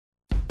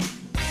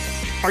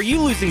Are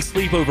you losing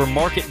sleep over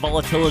market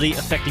volatility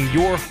affecting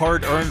your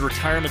hard-earned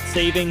retirement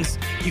savings?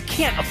 You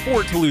can't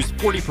afford to lose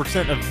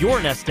 40% of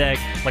your nest egg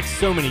like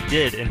so many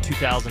did in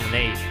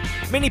 2008.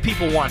 Many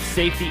people want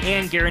safety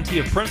and guarantee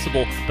of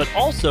principal, but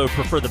also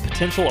prefer the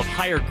potential of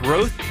higher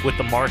growth with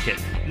the market.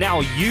 Now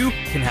you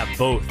can have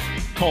both.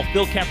 Call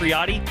Phil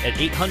Capriotti at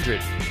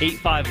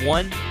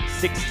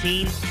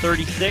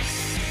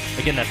 800-851-1636.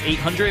 Again, that's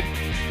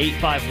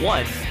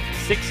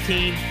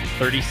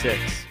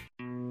 800-851-1636.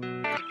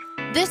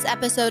 This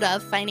episode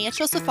of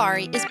Financial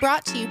Safari is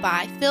brought to you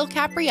by Phil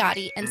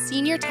Capriotti and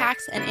Senior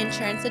Tax and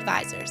Insurance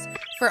Advisors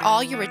for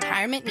all your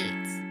retirement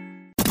needs.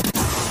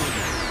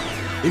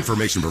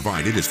 Information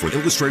provided is for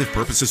illustrative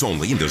purposes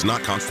only and does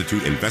not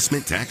constitute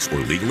investment, tax, or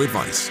legal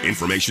advice.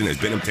 Information has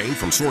been obtained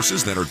from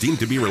sources that are deemed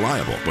to be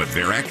reliable, but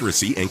their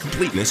accuracy and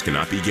completeness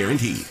cannot be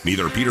guaranteed.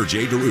 Neither Peter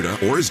J.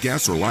 D'Arruda or his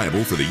guests are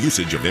liable for the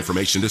usage of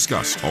information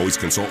discussed. Always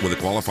consult with a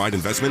qualified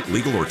investment,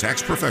 legal, or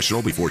tax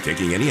professional before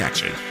taking any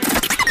action.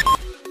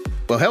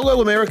 Well,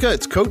 hello, America.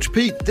 It's Coach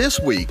Pete. This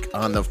week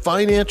on the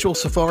Financial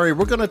Safari,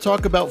 we're going to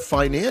talk about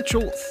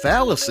financial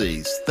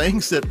fallacies,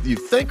 things that you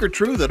think are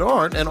true that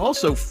aren't, and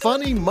also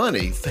funny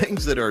money,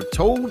 things that are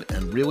told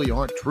and really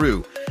aren't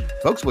true.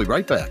 Folks, we'll be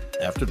right back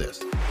after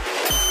this.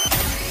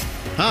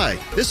 Hi,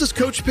 this is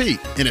Coach Pete,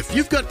 and if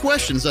you've got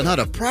questions on how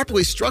to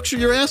properly structure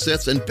your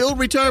assets and build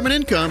retirement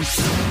income,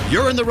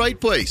 you're in the right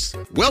place.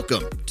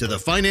 Welcome to the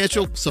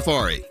Financial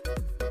Safari.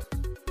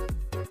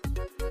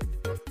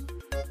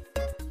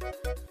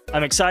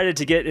 I'm excited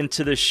to get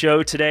into the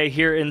show today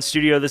here in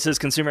studio. This is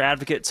consumer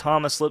advocate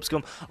Thomas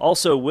Lipscomb.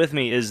 Also with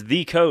me is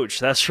the coach.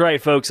 That's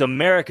right, folks,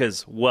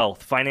 America's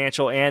wealth,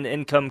 financial, and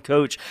income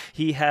coach.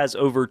 He has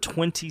over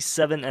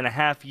 27 and a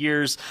half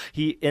years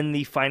in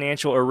the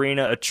financial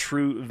arena, a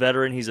true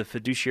veteran. He's a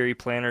fiduciary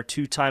planner,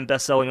 two-time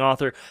best-selling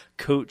author,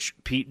 Coach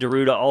Pete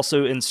D'Arruda.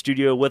 Also in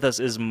studio with us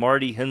is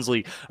Marty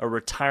Hensley, a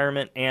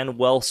retirement and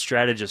wealth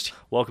strategist.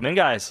 Welcome in,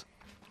 guys.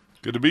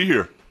 Good to be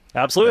here.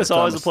 Absolutely. It's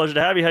always Thomas. a pleasure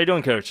to have you. How you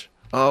doing, Coach?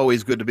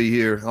 Always good to be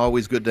here.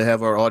 Always good to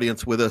have our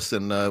audience with us,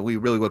 and we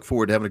really look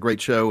forward to having a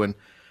great show. And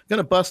going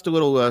to bust a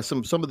little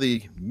some of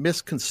the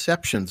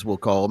misconceptions, we'll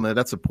call them.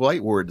 That's a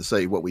polite word to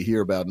say what we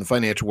hear about in the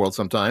financial world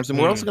sometimes. And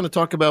we're also going to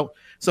talk about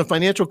some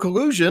financial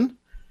collusion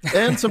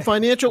and some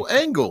financial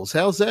angles.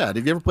 How's that?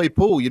 If you ever play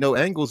pool, you know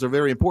angles are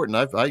very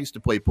important. I used to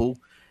play pool.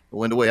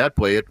 When the way I'd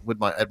play it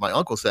at my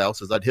uncle's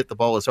house is I'd hit the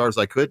ball as hard as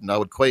I could, and I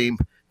would claim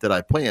that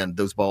I planned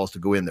those balls to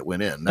go in that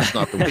went in. That's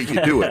not the way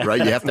you do it,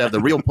 right? You have to have the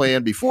real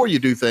plan before you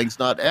do things,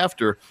 not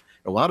after.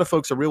 A lot of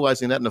folks are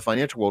realizing that in the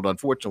financial world.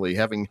 Unfortunately,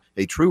 having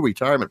a true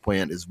retirement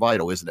plan is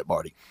vital, isn't it,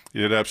 Marty?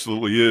 It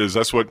absolutely is.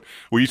 That's what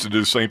we used to do.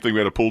 The same thing. We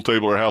had a pool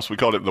table at our house. We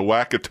called it the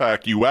whack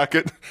attack. You whack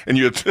it, and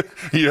you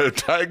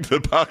attack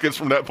the pockets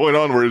from that point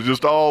onward. It's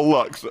just all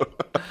luck. So.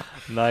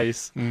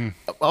 Nice. I'm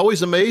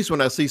always amazed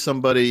when I see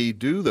somebody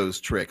do those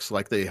tricks.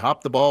 Like they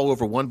hop the ball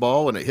over one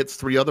ball and it hits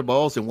three other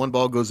balls and one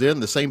ball goes in,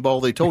 the same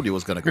ball they told you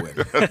was going to go in.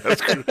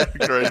 That's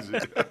crazy.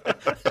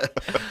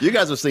 You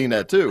guys have seen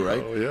that too,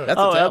 right? Oh, yeah. That's a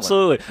talent.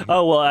 Absolutely.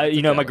 Oh,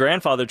 well, my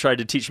grandfather tried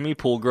to teach me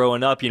pool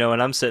growing up,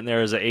 and I'm sitting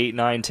there as an 8,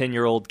 9,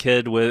 10-year-old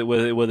kid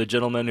with a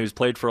gentleman who's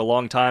played for a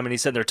long time, and he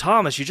said there,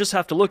 Thomas, you just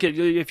have to look at,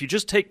 if you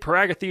just take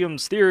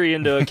Paragathium's theory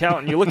into account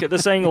and you look at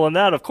this angle and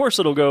that, of course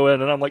it'll go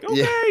in. And I'm like,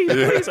 okay,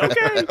 please,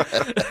 okay.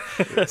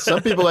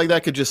 Some people like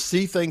that could just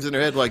see things in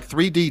their head like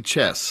 3D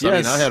chess. Yes. I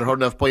mean, I had hard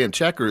enough playing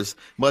checkers,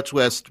 much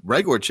less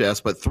regular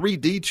chess, but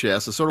 3D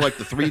chess is sort of like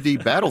the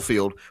 3D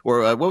battlefield.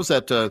 Or what was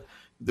that?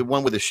 The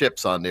one with the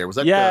ships on there. Was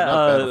that?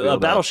 A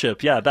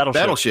Battleship. Yeah,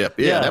 Battleship. Battleship.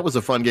 Yeah, that was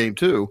a fun game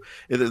too.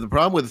 The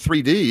problem with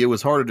 3D, it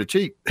was harder to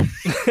cheat.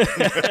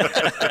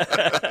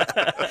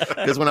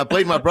 Because when I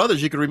played my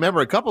brothers, you could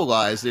remember a couple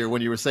lies there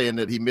when you were saying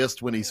that he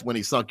missed when he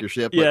sunk your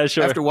ship. But yeah,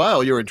 sure. After a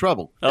while, you're in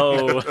trouble.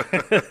 Oh.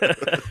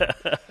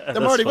 Now,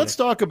 Marty, let's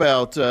talk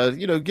about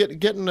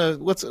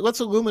let's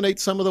illuminate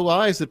some of the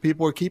lies that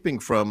people are keeping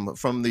from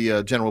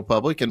the general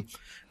public. And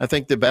I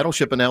think the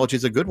Battleship analogy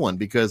is a good one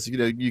because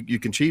you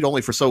can cheat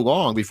only for so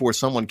long before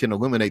someone can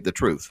illuminate the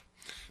truth.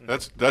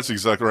 That's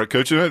exactly right,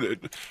 Coach.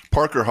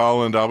 Parker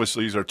Holland,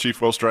 obviously, he's our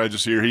chief wealth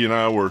strategist here. He and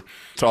I were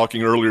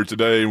talking earlier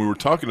today, and we were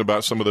talking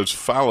about some of those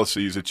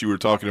fallacies that you were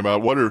talking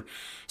about. What are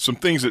some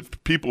things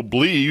that people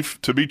believe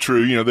to be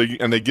true?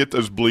 They get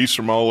those beliefs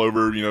from all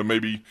over.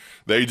 Maybe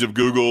the age of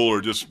Google,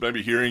 or just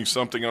maybe hearing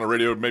something on a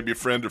radio, maybe a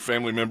friend or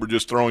family member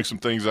just throwing some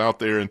things out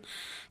there. And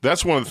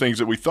that's one of the things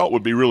that we thought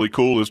would be really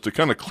cool is to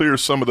kind of clear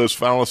some of those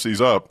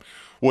fallacies up.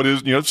 What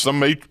is, some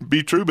may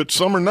be true, but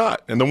some are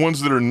not. And the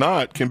ones that are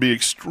not can be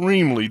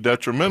extremely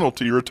detrimental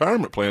to your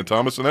retirement plan,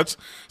 Thomas. And that's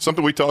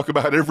something we talk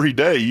about every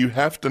day. You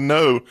have to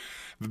know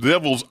the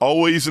devil's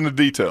always in the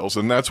details.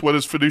 And that's what,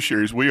 as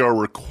fiduciaries, we are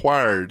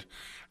required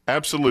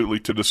absolutely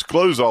to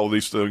disclose all of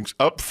these things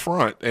up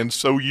front, and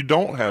so you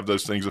don't have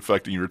those things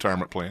affecting your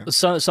retirement plan.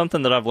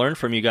 Something that I've learned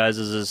from you guys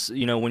is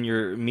when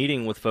you're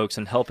meeting with folks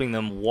and helping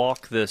them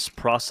walk this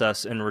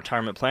process in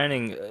retirement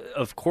planning,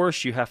 of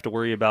course you have to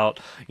worry about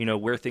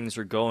where things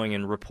are going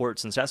and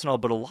reports and stats and all,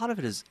 but a lot of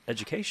it is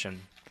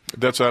education.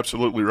 That's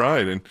absolutely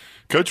right. And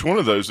Coach, one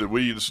of those that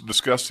we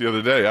discussed the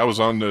other day, I was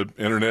on the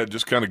internet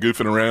just kind of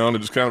goofing around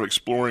and just kind of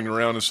exploring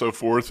around and so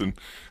forth, and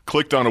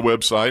clicked on a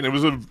website, and it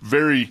was a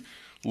very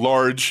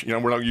large,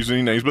 we're not using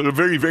any names, but a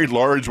very, very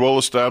large,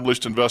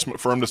 well-established investment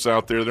firm that's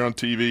out there. They're on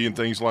TV and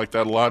things like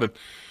that a lot. And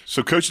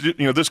so, Coach,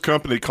 this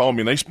company called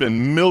me, and they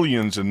spend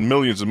millions and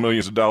millions and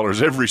millions of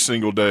dollars every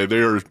single day.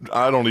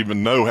 I don't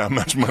even know how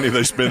much money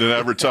they spend in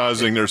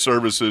advertising their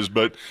services,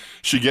 but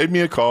she gave me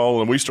a call,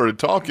 and we started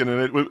talking,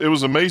 and it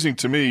was amazing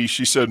to me.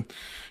 She said,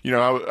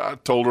 I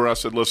told her, I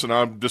said, listen,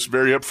 I'm just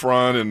very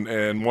upfront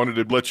and wanted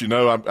to let you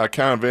know I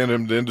kind of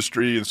entered the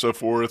industry and so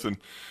forth, and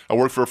I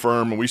work for a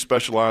firm, and we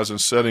specialize in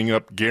setting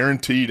up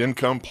guaranteed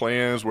income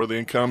plans where the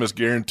income is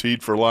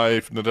guaranteed for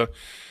life.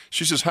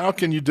 She says, how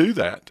can you do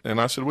that?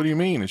 And I said, what do you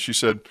mean? And she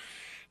said,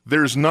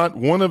 there's not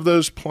one of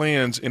those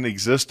plans in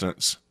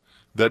existence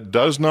that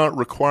does not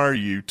require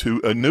you to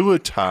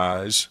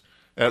annuitize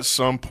at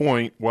some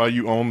point while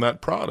you own that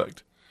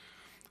product.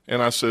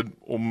 And I said,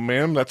 well,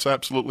 ma'am, that's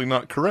absolutely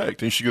not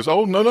correct. And she goes,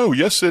 oh, no,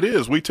 yes, it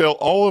is. We tell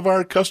all of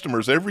our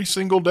customers every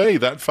single day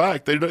that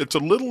fact. It's a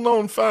little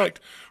known fact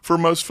for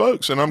most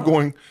folks. And I'm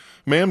going,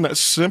 ma'am, that's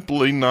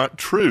simply not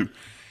true.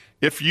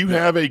 If you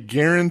have a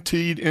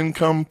guaranteed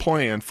income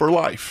plan for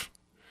life,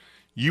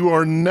 you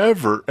are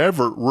never,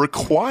 ever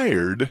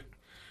required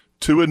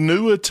to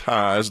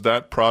annuitize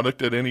that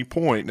product at any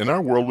point. In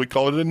our world, we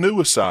call it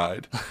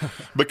annuicide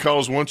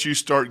because once you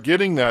start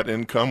getting that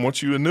income,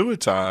 once you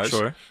annuitize,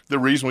 Sure. The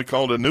reason we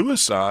call it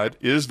annuicide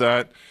is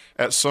that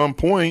at some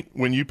point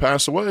when you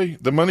pass away,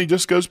 the money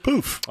just goes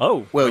poof.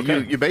 Oh, Well,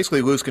 okay. you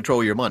basically lose control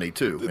of your money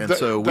too, and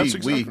so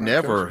that's we exactly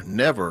right,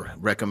 never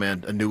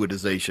recommend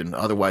annuitization,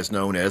 otherwise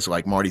known as,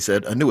 like Marty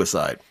said,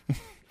 annuicide.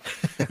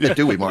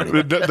 Do we,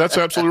 Marty? That's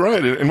absolutely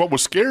right. And what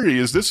was scary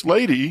is this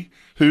lady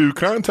who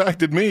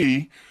contacted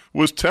me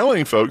was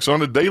telling folks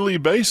on a daily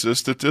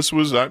basis that this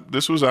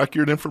was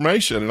accurate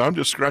information, and I'm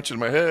just scratching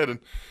my head. And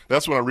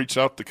that's when I reached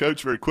out to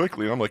Coach very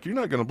quickly. And I'm like, you're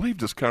not going to believe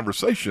this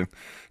conversation.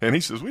 And he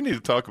says, we need to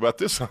talk about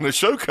this on the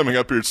show coming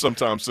up here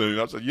sometime soon.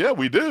 I said, yeah,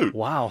 we do.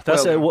 Wow,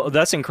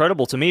 that's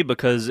incredible to me,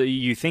 because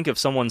you think if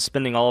someone's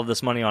spending all of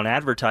this money on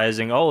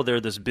advertising, oh,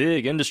 they're this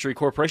big industry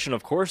corporation,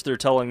 of course they're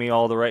telling me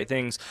all the right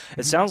things.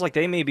 It sounds like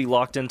they may be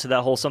locked into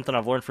that whole, something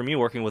I've learned from you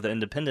working with an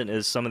independent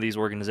is some of these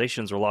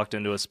organizations are locked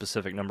into a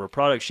specific number of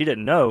products. She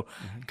didn't know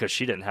because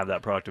she didn't have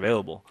that product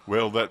available.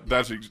 Well,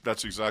 that's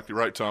exactly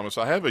right, Thomas.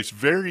 I have a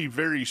very,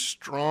 very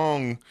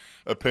strong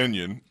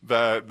opinion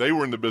that they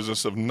were in the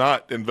business of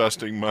not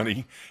investing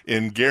money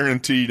in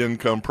guaranteed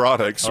income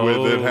products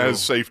that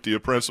has safety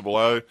of principle.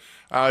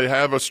 I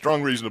have a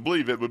strong reason to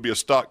believe it would be a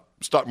stock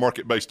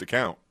market based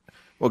account.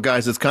 Well,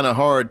 guys, it's kind of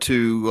hard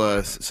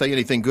to say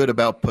anything good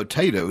about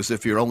potatoes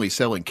if you're only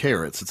selling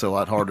carrots. It's a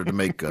lot harder to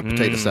make a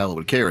potato salad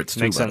with carrots, too,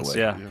 Makes by sense, the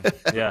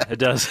way. yeah, it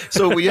does.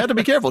 So we had to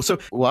be careful. So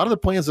a lot of the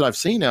plans that I've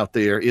seen out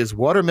there is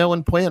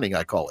watermelon planning,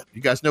 I call it.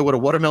 You guys know what a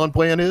watermelon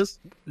plan is?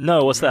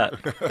 No, what's that?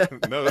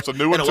 No, that's a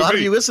new one And a to lot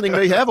me. of you listening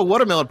may have a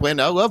watermelon plan.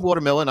 Now, I love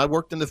watermelon. I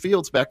worked in the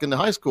fields back in the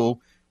high school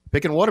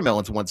picking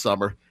watermelons one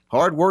summer.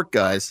 Hard work,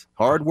 guys.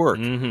 Hard work.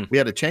 Mm-hmm. We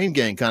had a chain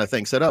gang kind of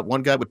thing set up.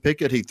 One guy would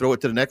pick it. He'd throw it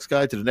to the next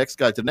guy, to the next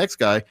guy, to the next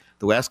guy.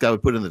 The last guy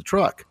would put it in the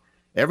truck.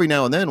 Every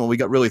now and then when we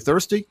got really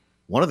thirsty,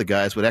 one of the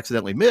guys would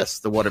accidentally miss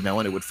the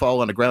watermelon. It would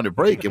fall on the ground and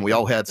break, and we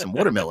all had some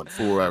watermelon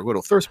for our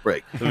little thirst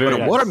break. But a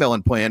nice.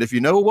 watermelon plant, if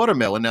you know a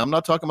watermelon, now I'm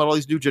not talking about all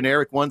these new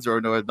generic ones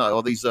or no, not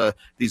all these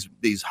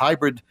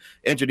hybrid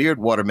engineered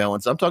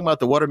watermelons. I'm talking about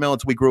the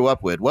watermelons we grew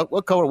up with.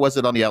 What color was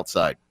it on the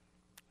outside?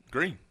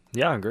 Green.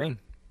 Yeah, green.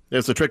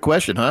 It's a trick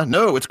question, huh?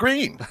 No, it's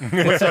green.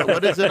 What's that?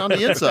 What is it on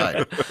the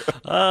inside?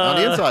 On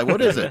the inside,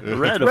 what is it?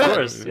 Red, of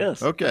course,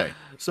 yes. Okay,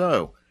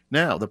 so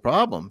now the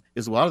problem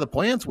is a lot of the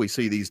plans we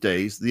see these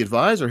days, the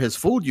advisor has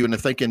fooled you into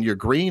thinking you're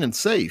green and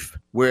safe,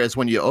 whereas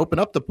when you open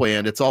up the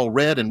plan, it's all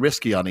red and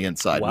risky on the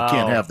inside. Wow. We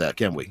can't have that,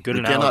 can we? Good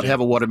We cannot analogy. have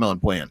a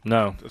watermelon plan.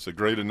 No. That's a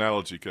great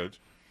analogy,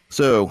 Coach.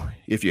 So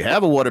if you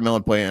have a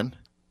watermelon plan,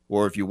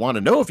 or if you want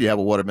to know if you have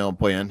a watermelon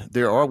plan,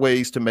 there are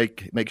ways to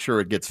make sure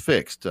it gets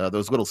fixed.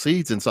 Those little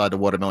seeds inside the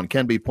watermelon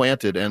can be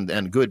planted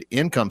and good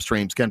income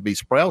streams can be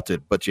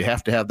sprouted, but you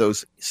have to have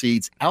those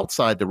seeds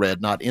outside the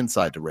red, not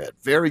inside the red.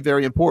 Very,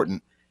 very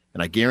important.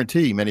 And I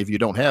guarantee many of you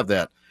don't have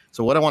that.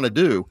 So what I want to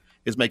do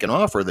is make an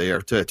offer there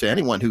to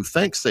anyone who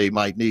thinks they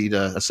might need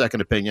a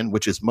second opinion,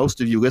 which is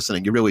most of you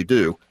listening, you really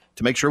do,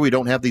 to make sure we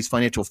don't have these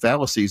financial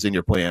fallacies in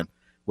your plan.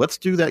 Let's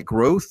do that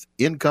growth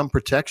income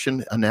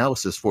protection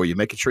analysis for you,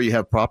 making sure you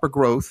have proper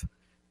growth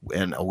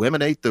and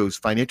eliminate those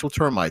financial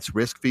termites,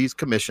 risk, fees,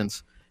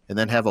 commissions, and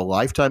then have a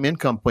lifetime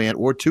income plan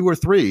or 2 or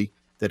 3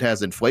 that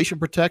has inflation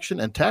protection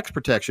and tax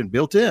protection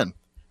built in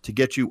to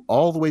get you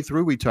all the way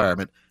through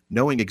retirement,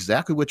 knowing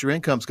exactly what your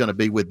income is going to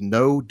be with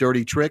no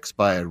dirty tricks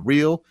by a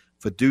real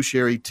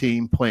fiduciary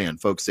team plan.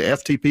 Folks, the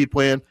FTP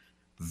plan,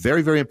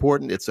 very, very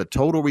important. It's a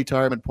total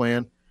retirement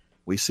plan.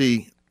 We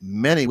see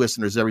many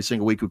listeners every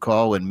single week who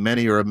call, and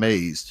many are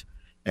amazed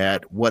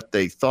at what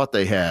they thought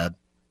they had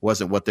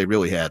wasn't what they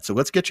really had. So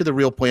let's get you the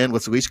real plan.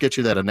 Let's at least get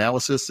you that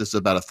analysis. This is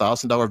about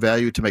 $1,000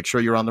 value to make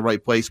sure you're on the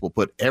right place. We'll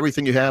put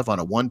everything you have on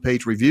a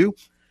one-page review,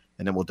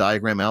 and then we'll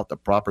diagram out the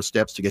proper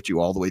steps to get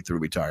you all the way through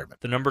retirement.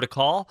 The number to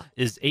call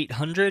is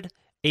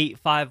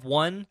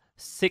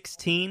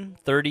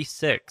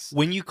 800-851-1636.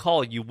 When you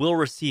call, you will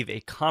receive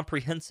a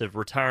comprehensive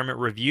retirement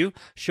review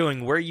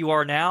showing where you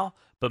are now,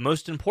 but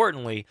most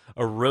importantly,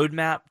 a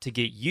roadmap to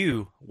get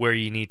you where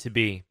you need to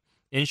be.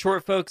 In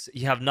short, folks,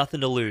 you have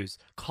nothing to lose.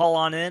 Call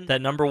on in.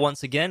 That number,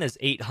 once again, is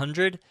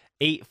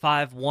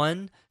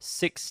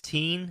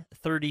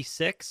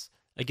 800-851-1636.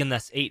 Again,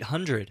 that's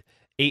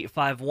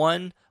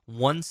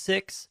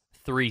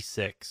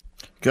 800-851-1636.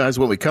 Guys,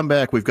 when we come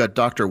back, we've got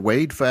Dr.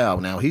 Wade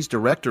Pfau. Now, he's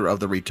director of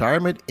the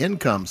Retirement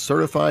Income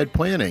Certified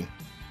Planning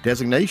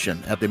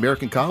designation at the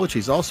American College.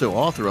 He's also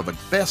author of a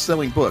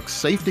best-selling book,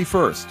 Safety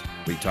First,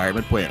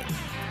 Retirement Planning.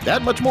 That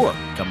and much more.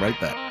 Come right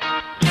back.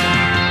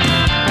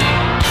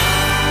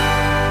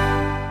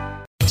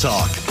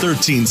 Talk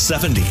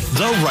 1370,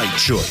 the right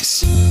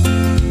choice.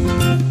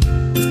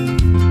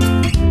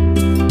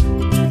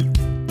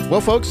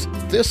 Well, folks,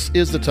 this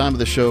is the time of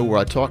the show where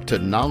I talk to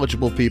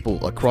knowledgeable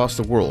people across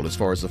the world as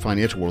far as the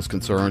financial world is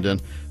concerned,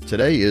 and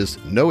today is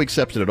no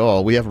exception at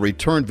all. We have a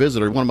return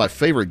visitor, one of my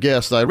favorite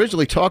guests. I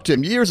originally talked to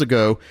him years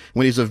ago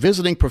when he's a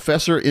visiting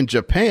professor in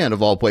Japan,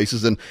 of all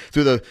places, and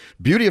through the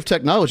beauty of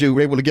technology, we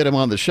were able to get him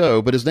on the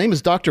show, but his name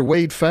is Dr.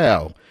 Wade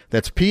Pfau.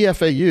 That's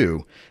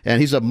PFAU,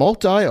 and he's a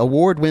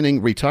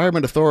multi-award-winning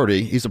retirement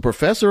authority. He's a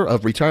professor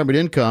of retirement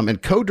income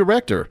and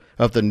co-director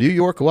of the New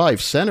York Life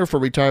Center for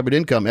Retirement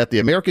Income at the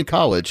American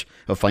College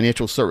of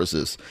Financial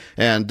Services.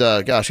 And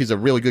gosh, he's a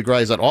really good guy.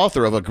 He's an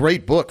author of a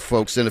great book,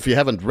 folks, and if you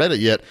haven't read it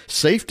yet,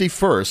 Safety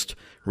First,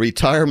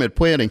 Retirement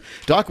Planning.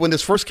 Doc, when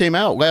this first came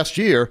out last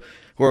year,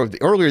 or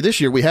earlier this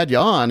year, we had you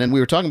on, and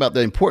we were talking about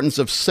the importance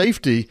of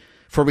safety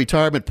for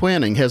retirement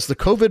planning. Has the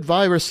COVID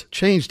virus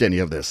changed any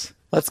of this?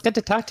 Well, it's good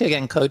to talk to you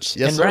again, Coach.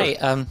 Yes, and sir. Right.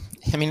 I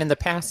mean, in the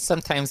past,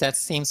 sometimes that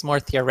seems more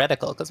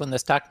theoretical because when the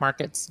stock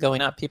market's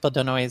going up, people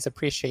don't always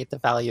appreciate the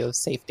value of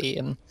safety.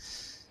 And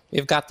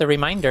we've got the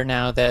reminder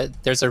now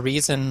that there's a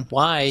reason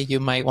why you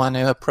might want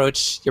to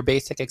approach your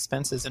basic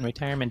expenses in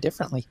retirement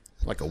differently.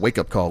 Like a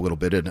wake-up call a little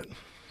bit, isn't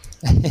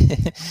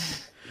it?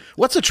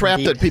 What's a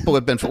trap that people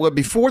have been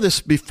before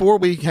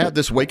we had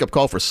this wake up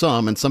call for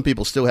some, and some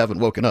people still haven't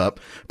woken up?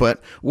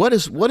 But what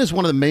is one of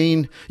the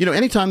main?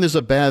 Anytime there's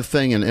a bad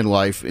thing in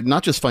life,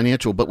 not just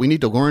financial, but we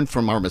need to learn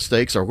from our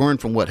mistakes or learn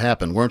from what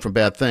happened, learn from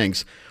bad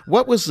things.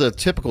 What was the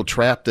typical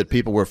trap that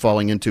people were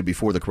falling into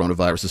before the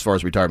coronavirus, as far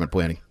as retirement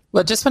planning?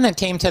 Well, just when it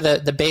came to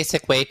the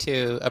basic way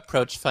to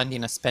approach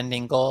funding a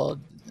spending goal,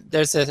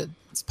 there's a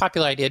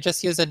popular idea,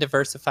 just use a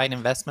diversified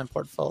investment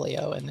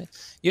portfolio. And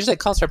usually it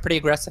calls for pretty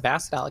aggressive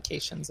asset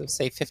allocations of,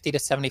 say, 50 to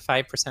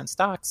 75%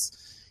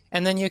 stocks.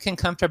 And then you can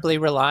comfortably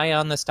rely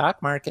on the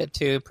stock market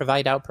to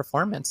provide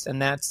outperformance.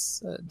 And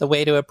that's the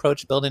way to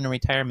approach building a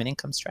retirement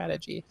income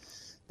strategy.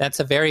 That's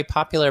a very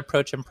popular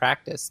approach in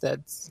practice that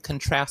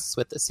contrasts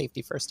with the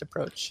safety first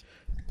approach.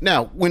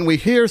 Now, when we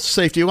hear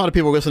safety, a lot of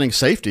people are listening,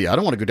 safety. I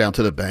don't want to go down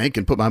to the bank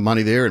and put my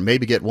money there and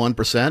maybe get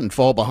 1% and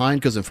fall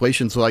behind because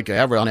inflation's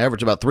on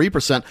average about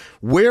 3%.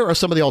 Where are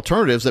some of the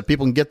alternatives that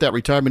people can get that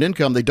retirement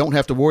income? They don't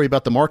have to worry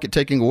about the market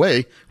taking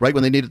away right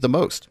when they need it the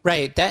most.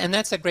 Right. And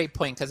that's a great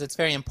point because it's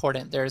very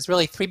important. There's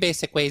really three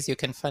basic ways you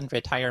can fund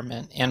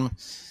retirement. And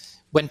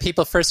when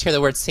people first hear the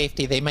word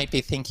safety, they might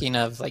be thinking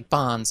of like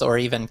bonds or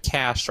even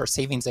cash or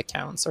savings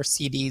accounts or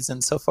CDs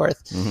and so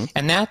forth. Mm-hmm.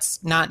 And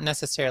that's not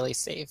necessarily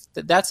safe.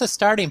 That's a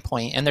starting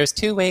point. And there's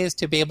two ways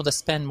to be able to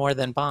spend more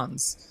than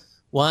bonds.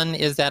 One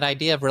is that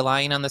idea of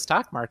relying on the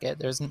stock market.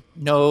 There's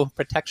no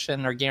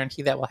protection or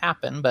guarantee that will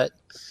happen, but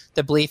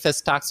the belief is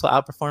stocks will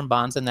outperform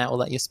bonds and that will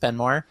let you spend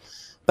more.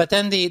 But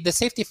then the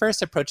safety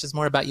first approach is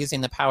more about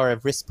using the power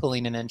of risk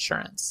pooling and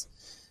insurance.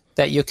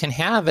 That you can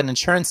have an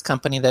insurance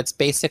company that's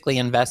basically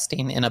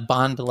investing in a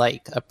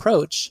bond-like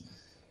approach,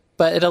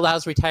 but it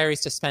allows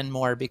retirees to spend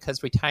more because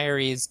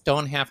retirees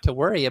don't have to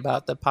worry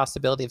about the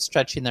possibility of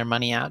stretching their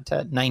money out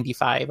to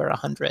 95 or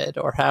 100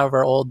 or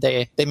however old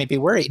they may be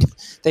worried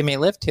they may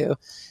live to.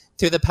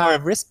 Through the power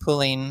of risk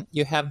pooling,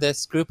 you have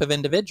this group of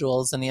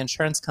individuals and the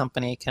insurance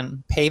company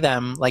can pay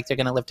them like they're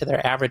going to live to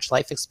their average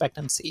life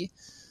expectancy.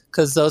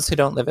 Because those who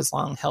don't live as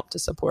long help to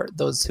support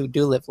those who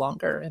do live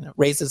longer, and it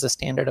raises the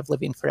standard of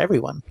living for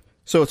everyone.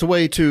 So it's a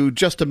way to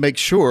make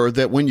sure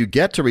that when you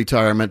get to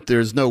retirement,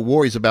 there's no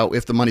worries about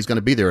if the money's going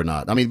to be there or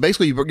not. I mean,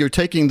 basically, you're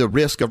taking the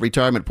risk of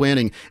retirement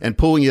planning and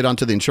pulling it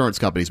onto the insurance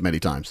companies many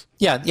times.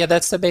 Yeah,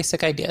 that's the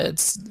basic idea.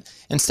 It's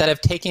instead of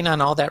taking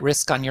on all that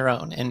risk on your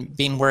own and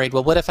being worried,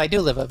 well, what if I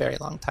do live a very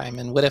long time?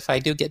 And what if I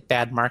do get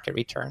bad market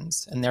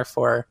returns? And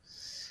therefore,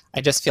 I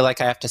just feel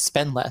like I have to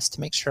spend less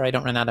to make sure I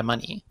don't run out of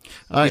money.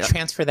 You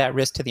transfer that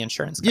risk to the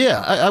insurance company.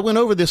 Yeah, I went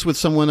over this with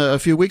someone a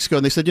few weeks ago,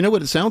 and they said, you know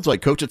what it sounds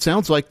like, Coach? It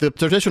sounds like the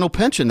traditional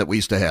pension that we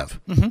used to have.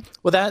 Mm-hmm.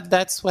 Well,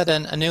 that's what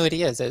an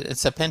annuity is.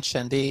 It's a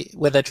pension.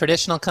 With a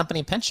traditional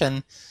company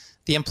pension,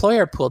 the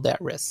employer pooled that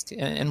risk,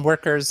 and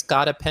workers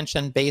got a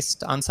pension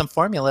based on some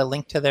formula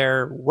linked to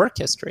their work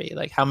history,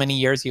 like how many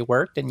years you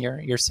worked and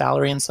your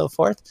salary and so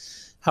forth,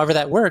 however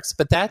that works.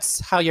 But that's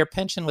how your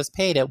pension was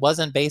paid. It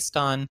wasn't based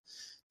on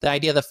the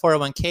idea of the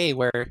 401k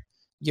where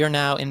you're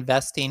now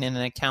investing in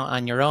an account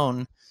on your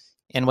own,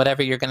 and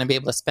whatever you're going to be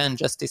able to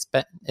spend,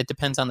 it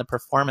depends on the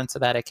performance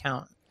of that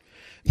account.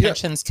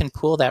 Pensions can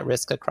pool that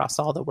risk across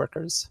all the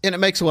workers. And it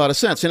makes a lot of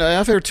sense. And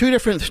I've heard two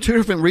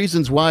different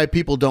reasons why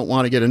people don't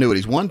want to get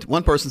annuities.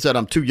 One person said,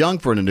 I'm too young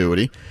for an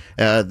annuity.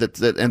 And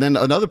then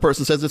another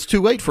person says it's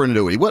too late for an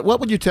annuity. What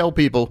would you tell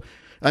people?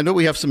 I know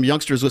we have some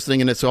youngsters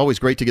listening, and it's always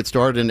great to get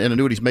started, and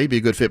annuities may be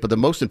a good fit. But the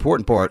most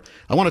important part,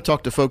 I want to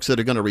talk to folks that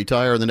are going to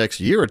retire in the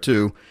next year or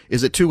two.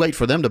 Is it too late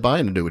for them to buy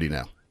an annuity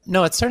now?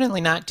 No, it's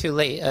certainly not too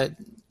late.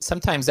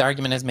 Sometimes the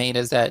argument is made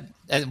is that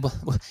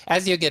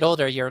as you get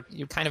older, you're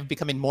kind of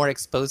becoming more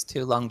exposed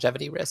to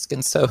longevity risk.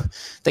 And so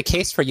the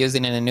case for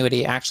using an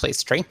annuity actually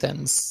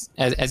strengthens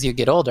as you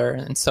get older.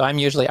 And so I'm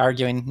usually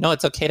arguing, no,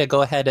 it's okay to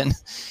go ahead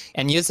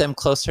and use them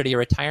closer to your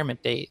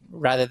retirement date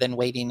rather than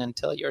waiting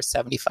until you're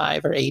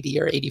 75 or 80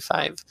 or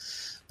 85.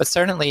 But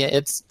certainly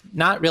it's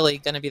not really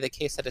going to be the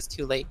case that it's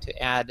too late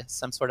to add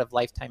some sort of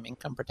lifetime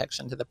income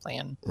protection to the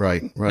plan.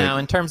 Right. Now,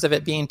 in terms of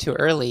it being too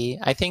early,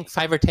 I think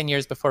 5 or 10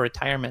 years before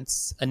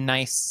retirement's a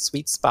nice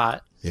sweet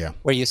spot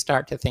where you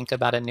start to think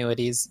about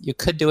annuities. You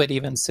could do it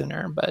even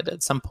sooner, but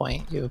at some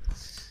point you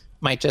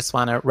might just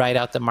want to ride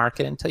out the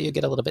market until you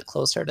get a little bit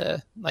closer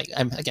to,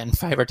 again,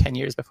 5 or 10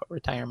 years before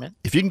retirement.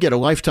 If you can get a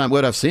lifetime,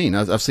 what I've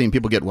seen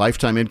people get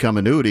lifetime income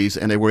annuities,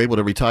 and they were able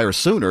to retire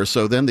sooner.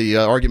 So then the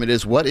argument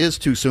is, what is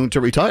too soon to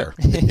retire?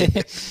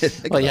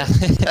 Well, yeah.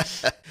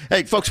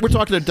 Hey, folks, we're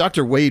talking to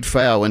Dr. Wade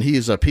Pfau, and he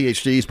is a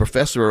PhD. He's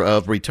professor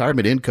of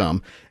retirement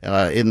income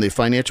in the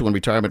Financial and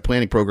Retirement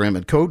Planning Program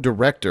and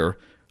co-director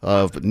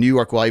of New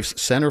York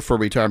Life's Center for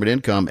Retirement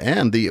Income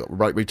and the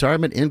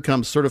Retirement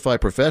Income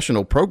Certified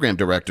Professional Program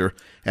Director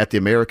at the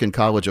American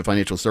College of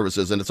Financial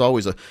Services. And it's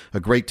always a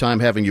great time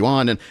having you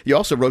on. And you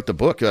also wrote the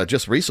book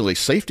just recently,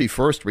 Safety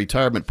First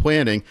Retirement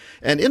Planning.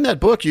 And in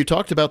that book, you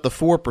talked about the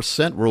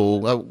 4%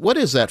 rule. What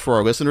is that for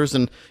our listeners,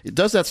 and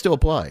does that still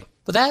apply?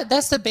 Well,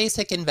 that's the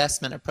basic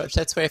investment approach.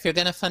 That's where if you're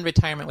going to fund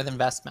retirement with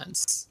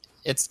investments,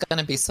 it's going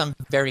to be some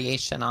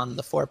variation on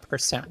the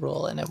 4%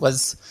 rule. And it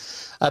was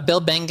Bill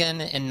Bengen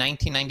in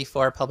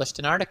 1994 published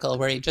an article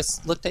where he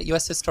just looked at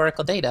U.S.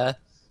 historical data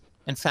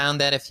and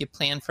found that if you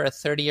plan for a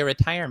 30-year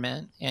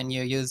retirement and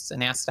you use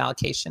an asset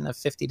allocation of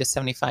 50 to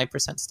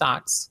 75%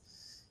 stocks,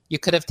 you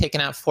could have taken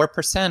out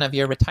 4% of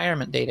your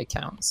retirement date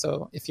account.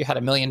 So if you had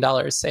 $1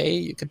 million, say,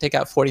 you could take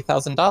out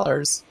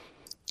 $40,000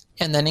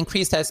 and then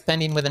increase that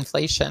spending with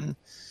inflation.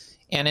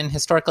 And in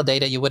historical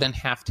data, you wouldn't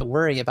have to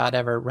worry about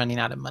ever running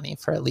out of money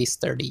for at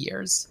least 30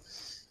 years.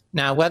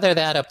 Now, whether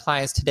that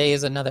applies today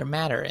is another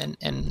matter.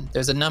 And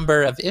there's a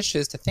number of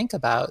issues to think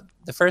about.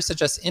 The first is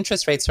just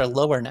interest rates are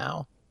lower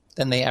now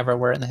than they ever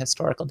were in the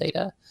historical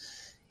data.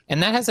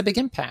 And that has a big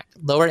impact.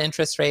 Lower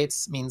interest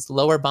rates means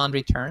lower bond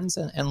returns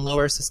and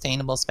lower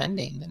sustainable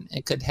spending. And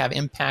it could have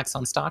impacts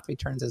on stock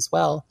returns as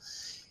well.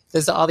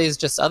 There's all these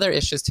just other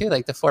issues too,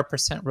 like the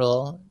 4%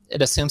 rule.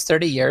 It assumes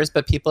 30 years,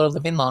 but people are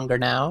living longer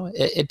now.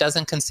 It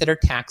doesn't consider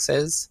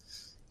taxes.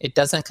 It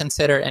doesn't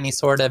consider any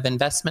sort of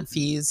investment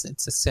fees.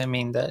 It's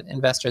assuming that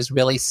investors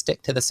really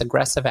stick to this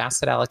aggressive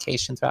asset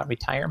allocation throughout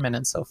retirement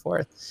and so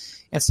forth.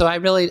 And so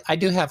I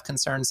do have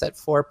concerns that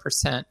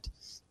 4%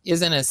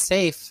 isn't as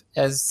safe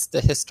as the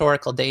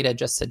historical data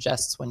just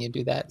suggests when you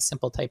do that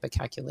simple type of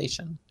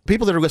calculation.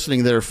 People that are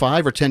listening that are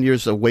 5 or 10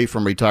 years away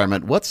from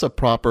retirement, what's a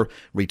proper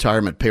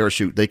retirement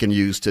parachute they can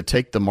use to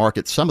take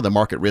some of the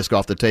market risk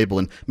off the table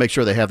and make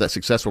sure they have that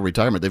successful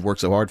retirement they've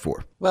worked so hard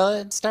for? Well,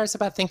 it starts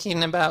about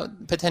thinking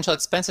about potential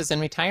expenses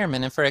in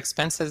retirement, and for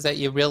expenses that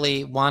you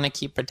really want to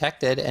keep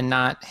protected and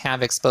not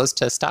have exposed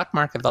to stock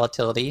market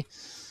volatility,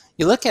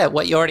 you look at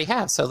what you already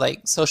have. So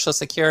like Social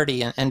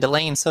Security and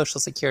delaying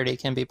Social Security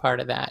can be part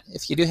of that.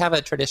 If you do have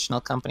a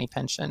traditional company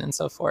pension and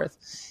so forth.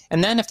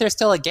 And then if there's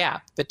still a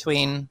gap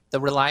between the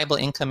reliable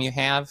income you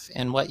have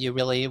and what you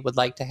really would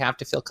like to have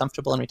to feel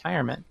comfortable in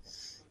retirement,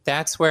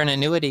 that's where an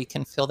annuity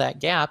can fill that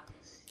gap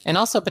and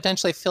also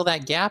potentially fill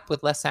that gap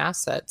with less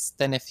assets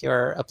than if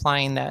you're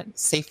applying that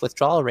safe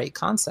withdrawal rate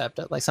concept,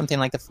 like something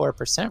like the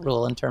 4%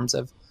 rule in terms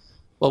of,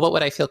 well, what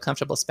would I feel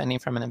comfortable spending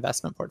from an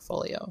investment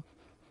portfolio?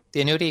 The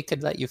annuity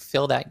could let you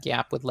fill that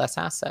gap with less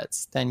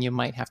assets than you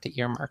might have to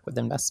earmark with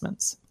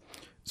investments.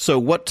 So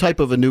what type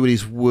of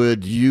annuities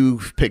would you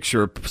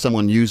picture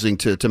someone using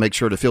to make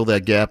sure to fill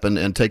that gap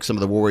and take some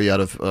of the worry out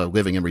of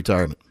living in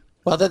retirement?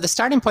 Well, the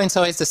starting point is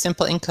always the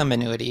simple income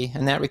annuity,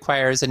 and that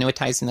requires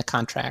annuitizing the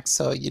contract.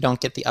 So you don't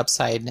get the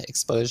upside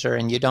exposure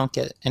and you don't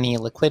get any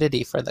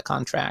liquidity for the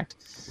contract.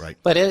 Right.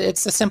 But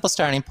it's a simple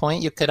starting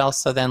point. You could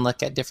also then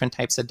look at different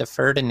types of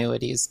deferred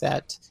annuities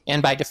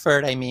and by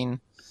deferred, I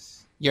mean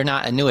you're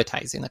not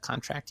annuitizing the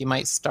contract. You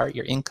might start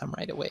your income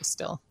right away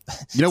still.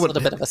 You know it's what? a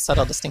little bit of a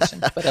subtle distinction,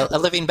 but a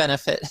living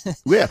benefit.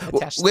 Yeah,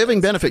 living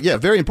benefit. Yeah,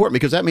 very important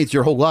because that means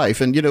your whole life.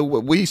 And, you know,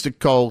 what we used to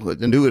call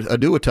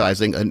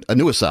annuitizing an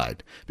annuicide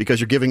because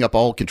you're giving up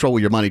all control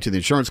of your money to the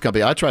insurance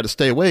company. I try to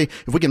stay away.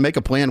 If we can make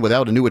a plan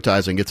without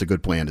annuitizing, it's a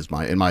good plan,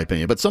 in my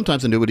opinion. But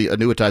sometimes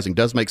annuitizing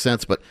does make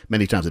sense, but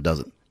many times it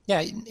doesn't.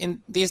 Yeah,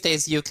 in these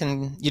days you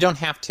don't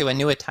have to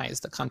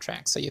annuitize the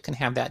contract, so you can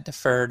have that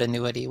deferred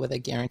annuity with a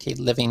guaranteed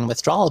living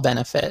withdrawal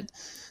benefit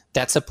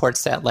that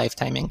supports that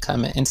lifetime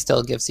income and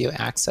still gives you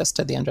access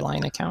to the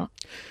underlying account.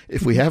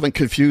 If we haven't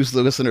confused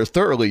the listener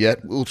thoroughly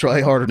yet, we'll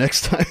try harder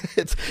next time.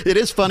 It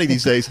is funny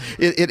these days.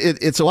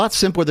 It's a lot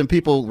simpler than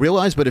people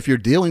realize, but if you're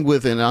dealing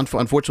with, and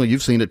unfortunately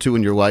you've seen it too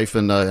in your life,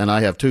 and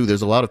I have too,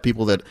 there's a lot of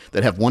people that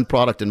have one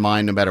product in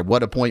mind no matter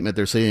what appointment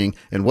they're seeing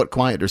and what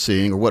client they're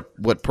seeing or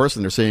what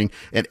person they're seeing,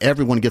 and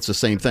everyone gets the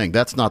same thing.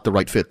 That's not the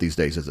right fit these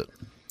days, is it?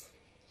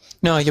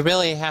 No, you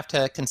really have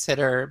to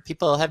consider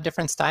people have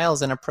different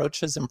styles and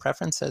approaches and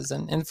preferences.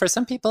 And for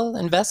some people,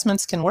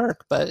 investments can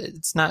work, but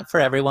it's not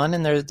for everyone.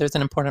 And there's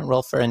an important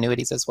role for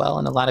annuities as well.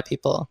 And a lot of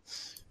people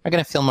are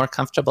going to feel more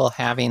comfortable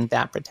having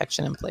that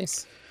protection in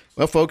place.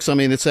 Well, folks, I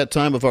mean, it's that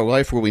time of our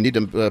life where we need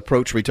to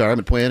approach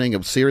retirement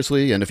planning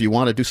seriously. And if you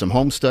want to do some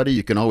home study,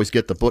 you can always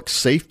get the book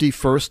Safety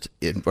First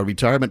in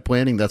Retirement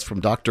Planning. That's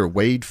from Dr.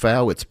 Wade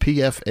Pfau. It's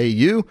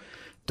PFAU.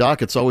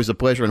 Doc, it's always a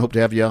pleasure and hope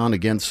to have you on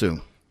again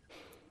soon.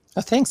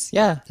 Oh, thanks.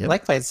 Yeah, yep.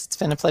 Likewise. It's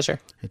been a pleasure.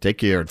 Take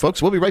care. And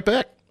folks, we'll be right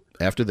back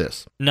after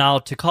this. Now,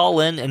 to call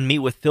in and meet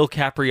with Phil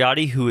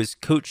Capriotti, who is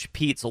Coach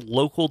Pete's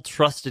local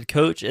trusted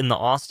coach in the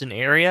Austin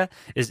area,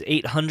 is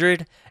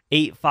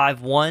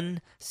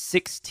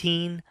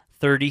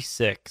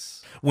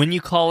 800-851-1636. When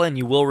you call in,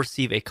 you will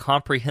receive a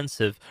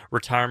comprehensive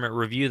retirement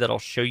review that'll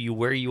show you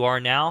where you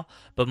are now,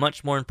 but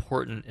much more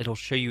important, it'll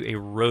show you a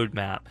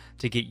roadmap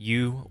to get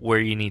you where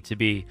you need to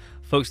be.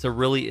 Folks, there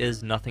really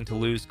is nothing to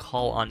lose.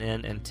 Call on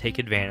in and take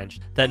advantage.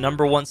 That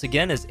number, once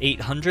again, is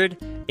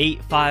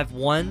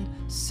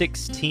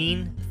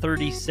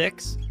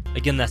 800-851-1636.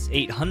 Again, that's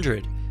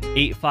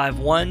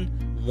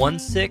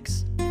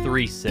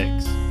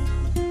 800-851-1636.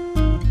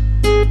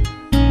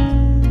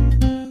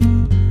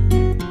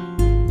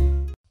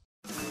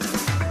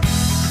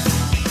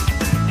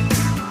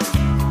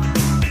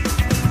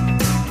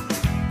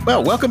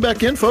 Well, welcome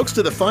back in, folks,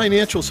 to the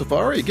Financial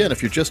Safari. Again,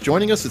 if you're just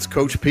joining us, it's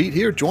Coach Pete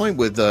here, joined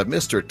with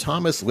Mr.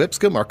 Thomas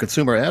Lipscomb, our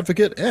consumer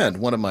advocate, and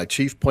one of my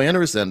chief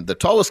planners and the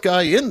tallest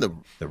guy in the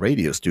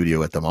radio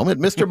studio at the moment,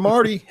 Mr.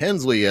 Marty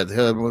Hensley,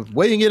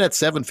 weighing in at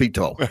 7 feet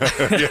tall. Good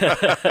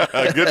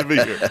to be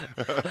here.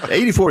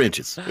 84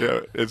 inches.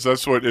 Yeah,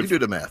 that's what. You do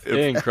the math.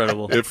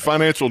 Incredible. If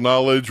financial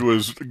knowledge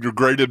was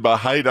graded by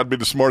height, I'd be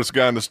the smartest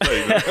guy in the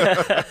state.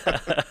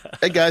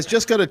 Hey, guys,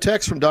 just got a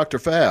text from Dr.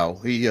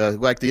 Pfau. He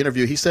liked the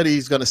interview. He said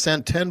he's going to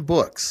send 10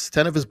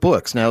 of his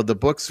books. Now, the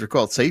books are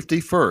called Safety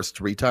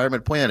First,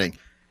 Retirement Planning.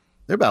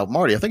 They're about,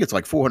 Marty, I think it's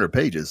like 400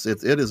 pages.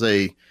 It is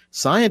a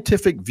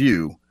scientific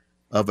view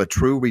of a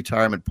true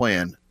retirement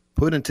plan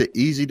put into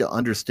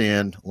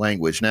easy-to-understand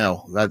language.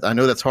 Now, I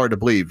know that's hard to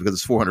believe because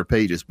it's 400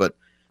 pages, but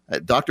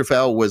Dr.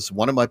 Pfau was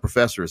one of my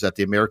professors at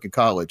the American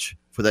College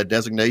for that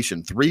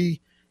designation.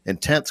 3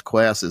 intense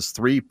classes,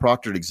 3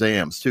 proctored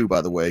exams too,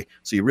 by the way.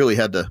 So you really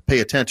had to pay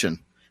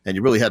attention and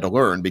you really had to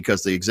learn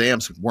because the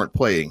exams weren't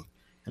playing.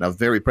 And I'm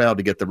very proud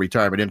to get the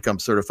Retirement Income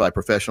Certified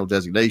Professional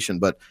designation.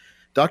 But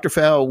Dr.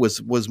 Pfau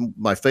was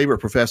my favorite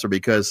professor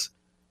because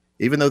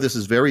even though this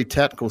is very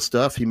technical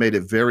stuff, he made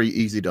it very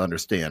easy to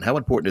understand. How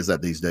important is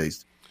that these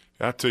days?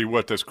 I tell you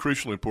what, that's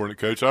crucially important,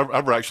 Coach.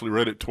 I've actually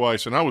read it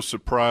twice, and I was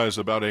surprised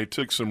about it. He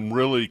took some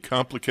really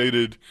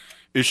complicated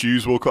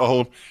issues, we'll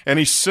call them, and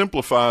he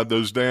simplified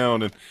those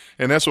down, and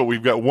that's what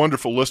we've got.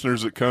 Wonderful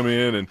listeners that come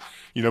in, and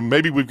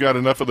maybe we've got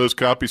enough of those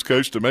copies,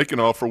 Coach, to make an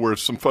offer where if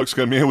some folks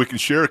come in, we can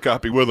share a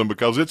copy with them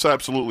because it's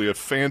absolutely a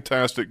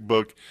fantastic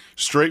book,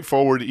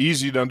 straightforward,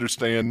 easy to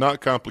understand,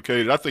 not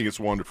complicated. I think it's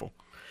wonderful.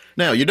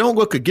 Now, you don't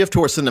look a gift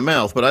horse in the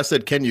mouth, but I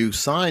said, can you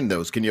sign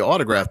those? Can you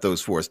autograph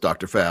those for us,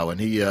 Dr. Pfau?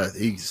 And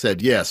he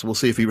said yes. We'll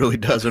see if he really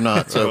does or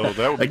not. So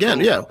again,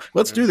 cool. Yeah,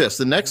 let's do this.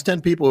 The next 10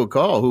 people who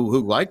call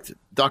who liked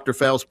Dr.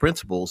 Pfau's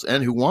principles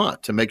and who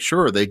want to make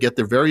sure they get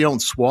their very own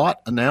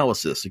SWOT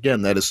analysis.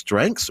 Again, that is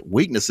strengths,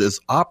 weaknesses,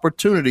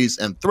 opportunities,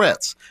 and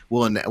threats.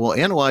 We'll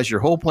analyze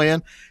your whole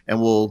plan and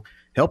we'll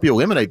help you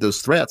eliminate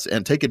those threats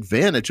and take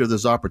advantage of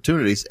those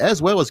opportunities,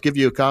 as well as give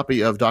you a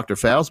copy of Dr.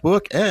 Pfau's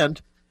book and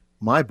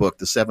my book,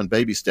 The 7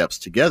 Baby Steps.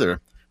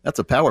 Together, that's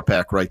a power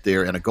pack right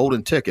there and a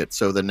golden ticket.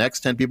 So the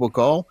next 10 people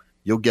call,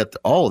 you'll get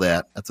all of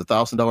that. That's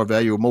 $1,000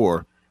 value or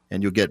more.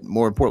 And you'll get,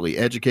 more importantly,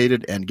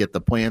 educated and get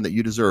the plan that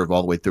you deserve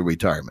all the way through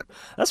retirement.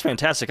 That's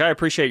fantastic. I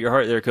appreciate your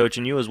heart there, Coach,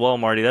 and you as well,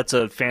 Marty. That's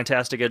a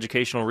fantastic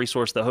educational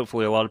resource that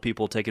hopefully a lot of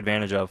people will take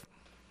advantage of.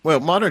 Well,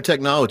 modern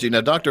technology.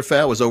 Now, Dr.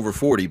 Pfau was over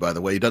 40, by the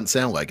way. He doesn't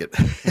sound like it.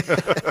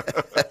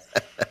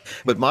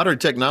 But modern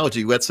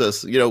technology lets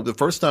us, the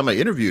first time I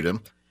interviewed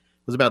him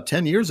was about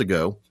 10 years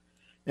ago.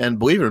 And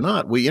believe it or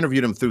not, we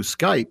interviewed him through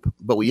Skype,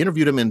 but we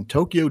interviewed him in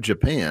Tokyo,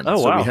 Japan. Oh,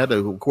 so wow. we had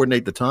to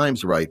coordinate the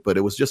times right, but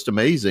it was just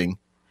amazing.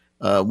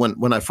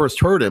 When I first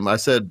heard him, I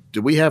said,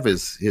 "Do we have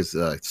his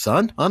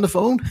son on the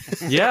phone?"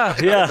 Yeah.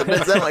 It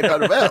didn't sound like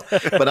Carter Bell,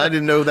 but I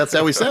didn't know that's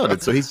how he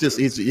sounded. So he's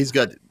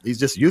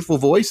just youthful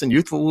voice and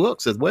youthful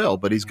looks as well.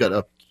 But he's got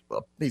a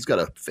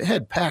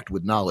head packed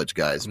with knowledge,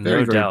 guys.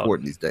 Very, very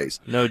important these days.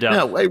 No doubt.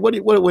 Now, hey,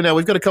 now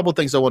we've got a couple of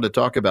things I want to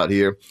talk about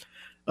here.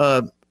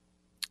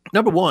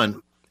 Number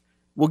one,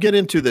 we'll get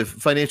into the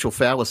financial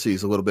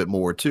fallacies a little bit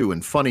more too,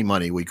 and funny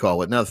money, we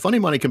call it. Now, funny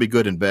money can be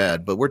good and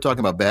bad, but we're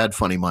talking about bad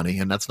funny money,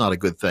 and that's not a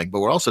good thing.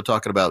 But we're also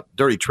talking about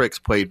dirty tricks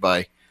played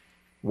by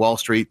Wall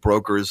Street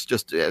brokers,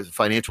 just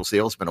financial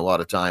salesmen a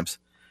lot of times.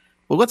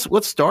 Well,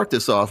 let's start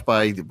this off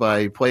by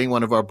playing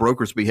one of our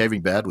brokers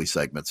behaving badly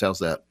segments. How's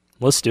that?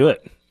 Let's do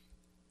it.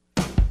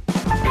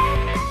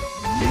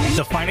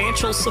 The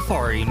Financial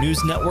Safari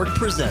News Network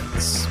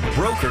presents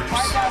Brokers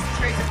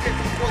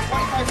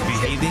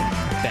Behaving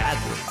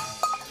Badly.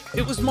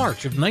 It was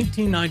March of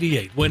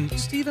 1998 when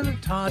Stephen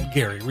Todd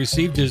Gary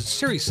received his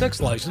Series 6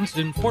 license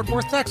in Fort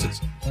Worth, Texas,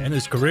 and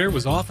his career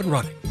was off and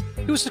running.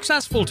 He was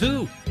successful,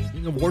 too,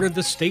 being awarded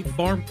the State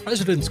Farm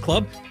President's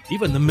Club,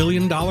 even the $1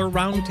 Million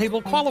Round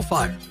Table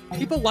qualifier.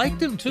 People liked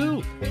him,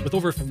 too, with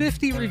over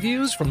 50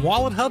 reviews from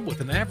WalletHub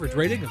with an average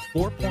rating of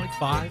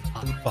 4.5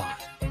 out of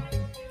 5.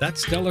 That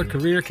stellar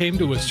career came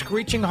to a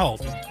screeching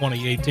halt in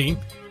 2018.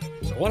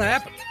 So what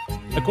happened?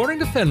 According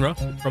to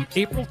FINRA, from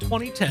April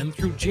 2010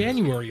 through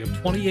January of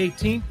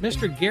 2018,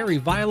 Mr. Gary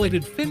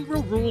violated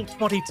FINRA Rule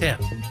 2010.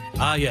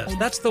 Ah, yes,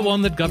 that's the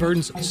one that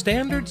governs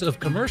standards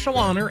of commercial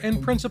honor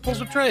and principles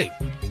of trade.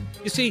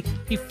 You see,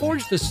 he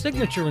forged the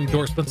signature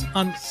endorsements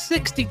on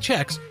 60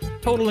 checks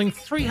totaling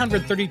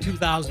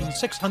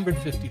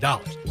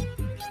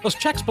 $332,650. Those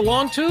checks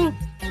belong to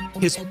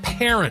his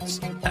parents.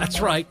 That's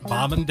right,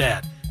 mom and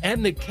dad.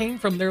 And it came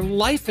from their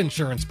life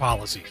insurance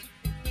policies.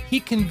 He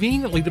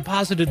conveniently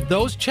deposited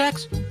those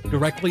checks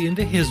directly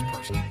into his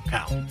personal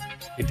account.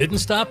 It didn't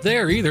stop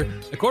there either.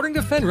 According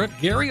to FINRA,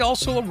 Gary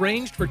also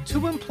arranged for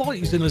 2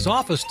 employees in his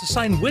office to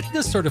sign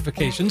witness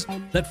certifications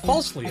that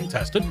falsely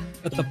attested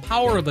that the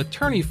power of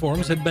attorney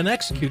forms had been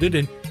executed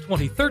in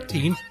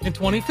 2013 and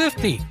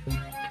 2015.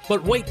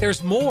 But wait,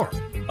 there's more.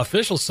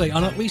 Officials say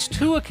on at least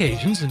 2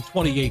 occasions in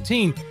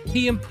 2018,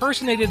 he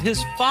impersonated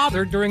his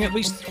father during at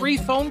least 3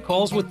 phone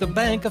calls with the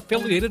bank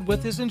affiliated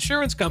with his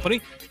insurance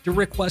company to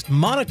request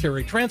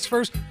monetary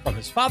transfers from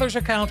his father's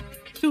account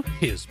to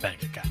his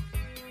bank account.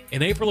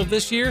 In April of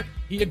this year,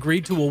 he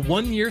agreed to a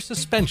 1-year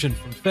suspension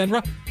from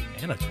FINRA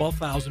and a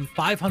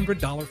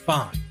 $12,500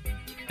 fine.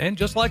 And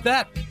just like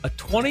that, a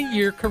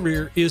 20-year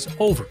career is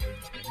over.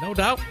 And no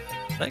doubt,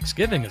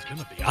 Thanksgiving is going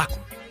to be awkward.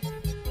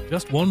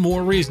 Just one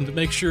more reason to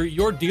make sure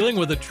you're dealing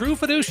with a true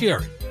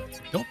fiduciary.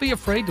 Don't be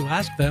afraid to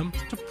ask them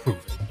to prove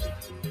it.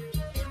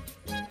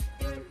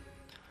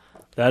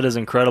 That is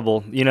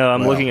incredible.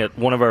 I'm looking at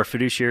one of our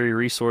fiduciary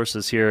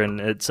resources here, and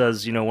it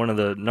says, one of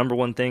the number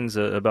one things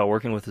about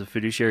working with a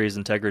fiduciary is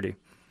integrity.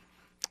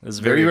 It's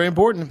very, very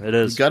important. It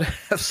is. You've got to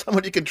have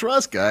someone you can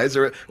trust, guys,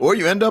 or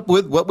you end up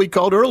with what we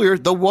called earlier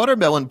the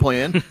watermelon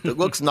plan that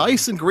looks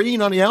nice and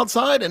green on the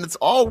outside, and it's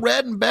all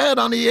red and bad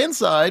on the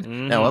inside.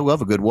 Mm-hmm. Now, I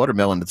love a good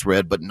watermelon that's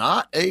red, but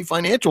not a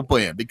financial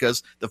plan,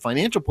 because the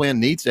financial plan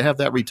needs to have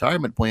that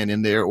retirement plan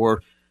in there,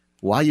 or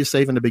why are you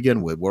saving to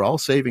begin with? We're all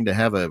saving to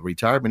have a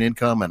retirement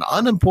income, an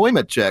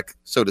unemployment check,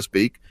 so to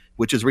speak,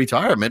 which is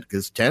retirement,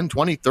 because 10,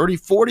 20, 30,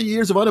 40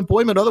 years of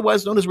unemployment,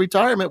 otherwise known as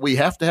retirement, we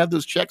have to have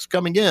those checks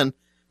coming in,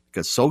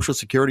 because Social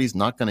Security is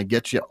not going to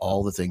get you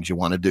all the things you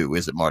want to do,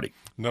 is it, Marty?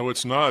 No,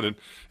 it's not. And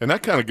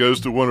that kind of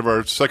goes to one of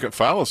our second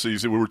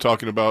fallacies that we were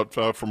talking about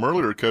from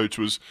earlier, Coach,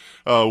 was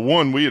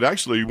one, we had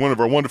actually, one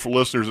of our wonderful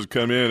listeners has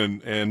come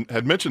in and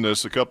had mentioned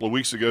this a couple of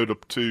weeks ago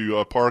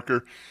to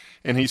Parker,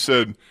 and he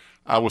said,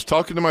 I was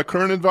talking to my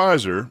current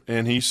advisor,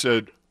 and he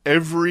said,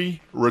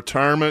 every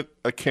retirement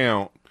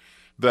account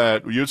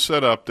that you'd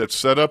set up, that's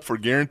set up for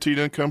guaranteed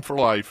income for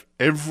life,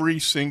 every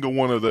single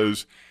one of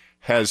those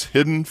has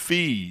hidden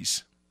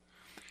fees.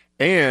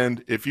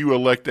 And if you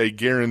elect a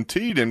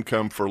guaranteed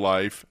income for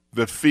life,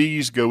 the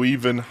fees go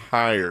even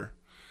higher.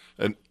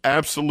 An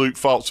absolute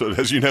falsehood,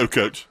 as you know,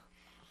 Coach.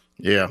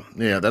 Yeah,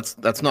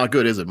 that's not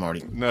good, is it,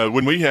 Marty? No,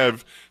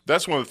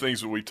 that's one of the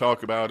things that we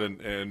talk about,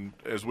 and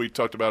as we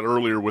talked about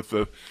earlier with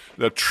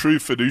the true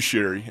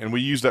fiduciary, and we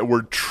use that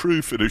word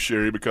true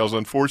fiduciary because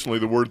unfortunately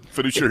the word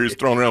fiduciary is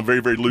thrown around very,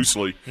 very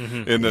loosely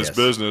in this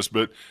business.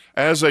 But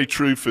as a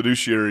true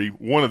fiduciary,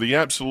 one of the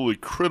absolutely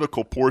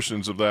critical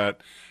portions of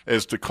that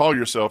is to call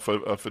yourself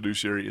a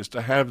fiduciary is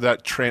to have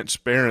that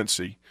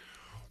transparency.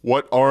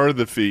 What are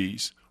the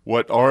fees?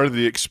 What are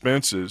the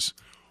expenses?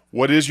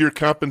 What is your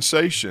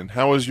compensation?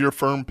 How is your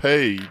firm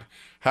paid?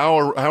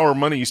 How are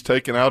monies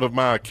taken out of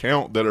my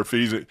account that are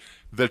fees?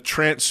 The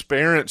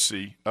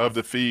transparency of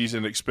the fees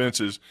and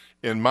expenses,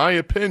 in my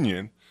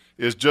opinion,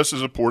 is just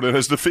as important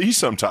as the fees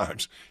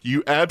sometimes.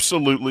 You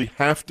absolutely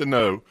have to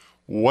know,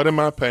 what am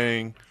I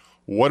paying?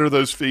 What are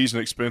those fees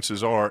and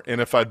expenses are?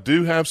 And if I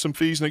do have some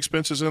fees and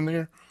expenses in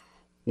there,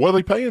 what are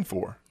they paying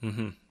for?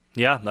 Mm-hmm.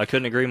 Yeah, I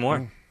couldn't agree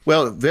more.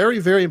 Well, very,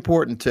 very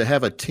important to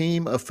have a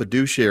team of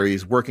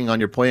fiduciaries working on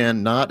your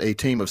plan, not a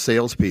team of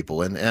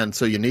salespeople. And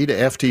so you need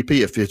a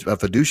FTP, a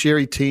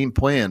fiduciary team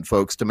plan,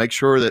 folks, to make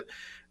sure that,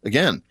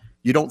 again,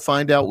 you don't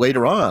find out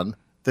later on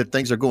that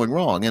things are going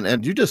wrong.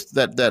 And you just,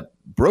 that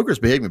broker's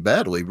behaving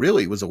badly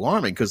really was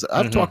alarming, because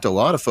I've talked to a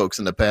lot of folks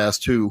in the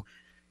past who,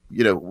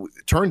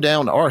 turned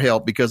down our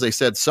help because they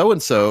said,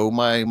 so-and-so,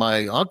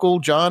 my Uncle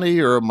Johnny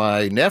or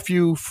my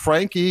nephew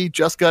Frankie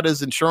just got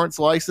his insurance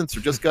license or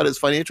just got his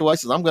financial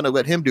license. I'm going to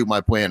let him do my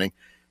planning.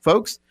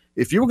 Folks,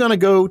 if you were going to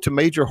go to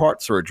major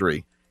heart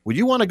surgery, would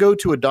you want to go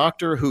to a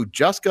doctor who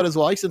just got his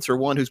license or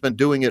one who's been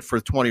doing it for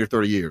 20 or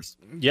 30 years?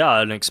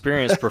 Yeah, an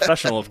experienced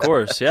professional, of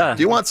course, yeah.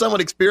 Do you want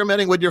someone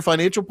experimenting with your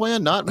financial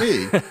plan? Not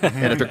me.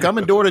 And if they're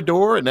coming door to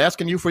door and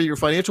asking you for your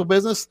financial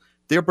business,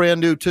 they're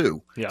brand new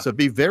too. Yeah. So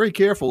be very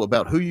careful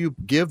about who you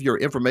give your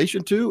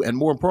information to, and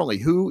more importantly,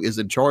 who is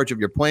in charge of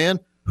your plan,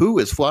 who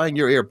is flying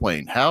your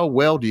airplane. How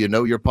well do you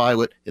know your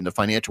pilot in the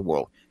financial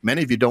world?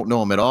 Many of you don't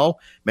know him at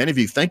all. Many of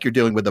you think you're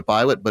dealing with the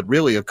pilot, but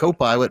really a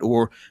co-pilot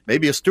or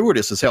maybe a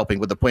stewardess is helping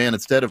with the plan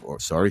instead of,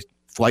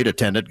 flight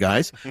attendant,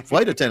 guys.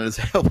 Flight attendant is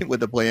helping with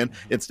the plan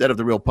instead of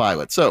the real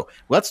pilot. So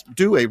let's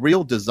do a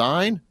real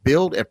design,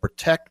 build, and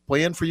protect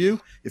plan for you.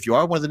 If you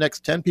are one of the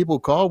next 10 people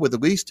who call with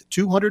at least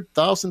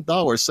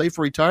 $200,000 saved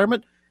for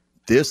retirement,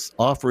 this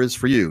offer is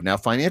for you. Now,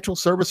 financial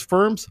service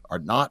firms are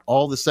not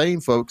all the same,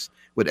 folks.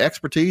 With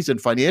expertise in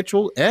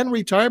financial and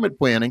retirement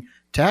planning,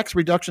 tax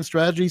reduction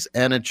strategies,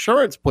 and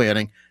insurance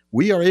planning,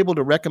 we are able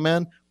to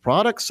recommend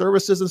products,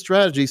 services, and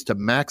strategies to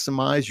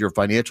maximize your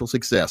financial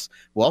success.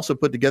 We'll also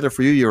put together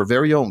for you your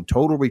very own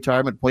total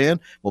retirement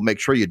plan. We'll make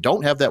sure you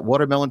don't have that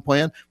watermelon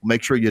plan. We'll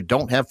make sure you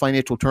don't have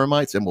financial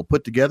termites, and we'll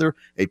put together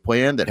a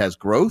plan that has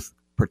growth,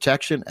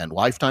 protection, and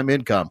lifetime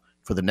income.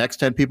 For the next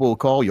 10 people who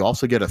call, you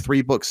also get a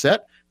 3-book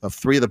set of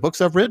 3 of the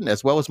books I've written,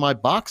 as well as my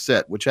box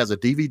set, which has a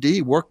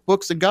DVD,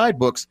 workbooks, and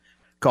guidebooks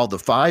called The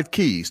 5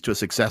 Keys to a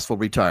Successful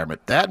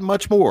Retirement. That and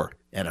much more,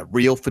 and a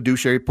real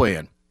fiduciary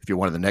plan if you're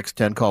one of the next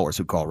 10 callers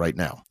who call right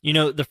now.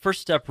 The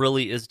first step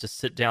really is to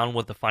sit down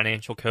with a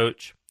financial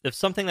coach. If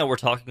something that we're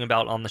talking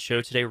about on the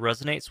show today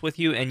resonates with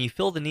you and you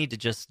feel the need to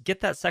just get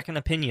that second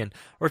opinion,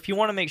 or if you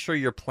want to make sure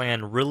your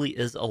plan really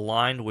is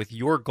aligned with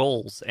your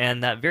goals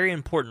and that very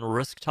important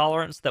risk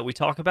tolerance that we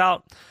talk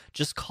about,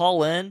 just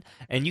call in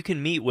and you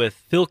can meet with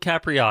Phil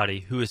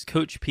Capriotti, who is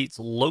Coach Pete's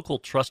local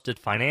trusted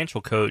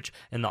financial coach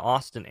in the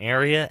Austin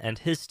area, and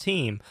his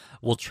team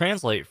will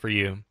translate for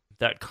you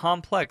that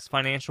complex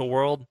financial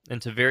world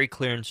into very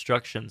clear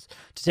instructions.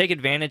 To take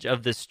advantage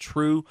of this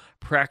true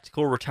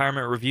practical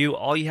retirement review,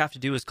 all you have to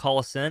do is call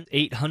us in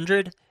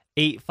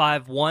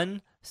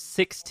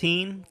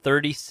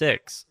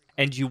 800-851-1636,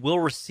 and you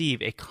will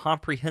receive a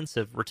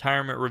comprehensive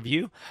retirement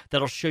review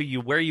that'll show you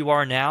where you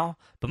are now,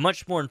 but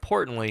much more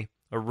importantly,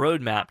 a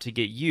roadmap to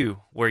get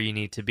you where you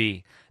need to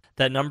be.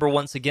 That number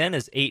once again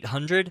is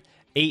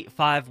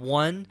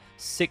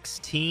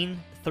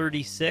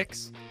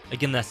 800-851-1636.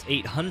 Again, that's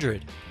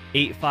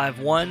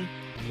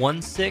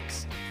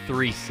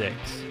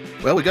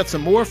 800-851-1636. Well, we got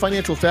some more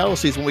financial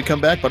fallacies when we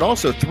come back, but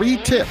also 3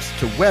 tips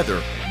to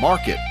weather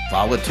market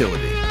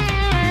volatility.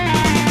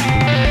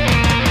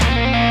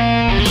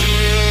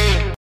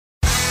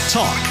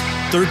 Talk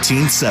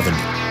 1370.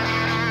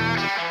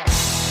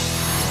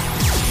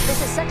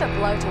 This is such a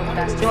blow to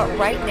investors.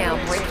 Right now,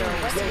 breaking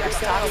news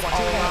stocks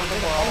all around the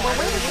world. And we're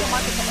waiting for the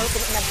market to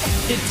open in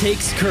It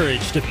takes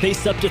courage to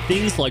face up to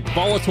things like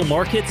volatile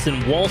markets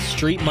and Wall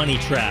Street money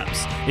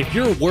traps. If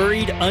you're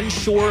worried,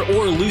 unsure,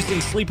 or losing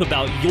sleep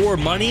about your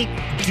money,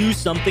 do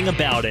something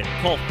about it.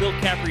 Call Phil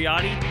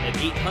Capriotti at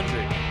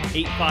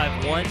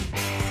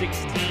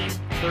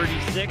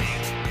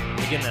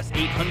 800-851-1636. Again, that's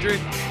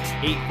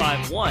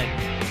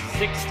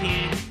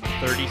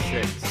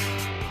 800-851-1636.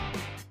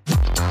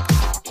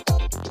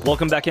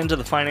 Welcome back into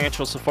the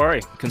Financial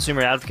Safari.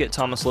 Consumer advocate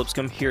Thomas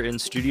Lipscomb here in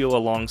studio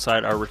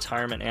alongside our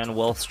retirement and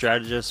wealth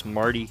strategist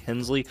Marty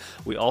Hensley.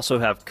 We also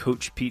have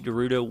Coach Pete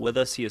D'Arruda with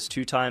us. He is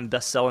 2-time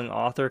best-selling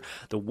author,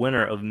 the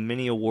winner of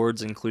many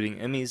awards including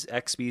Emmys,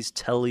 XBs,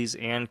 Tellys,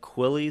 and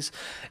Quillies.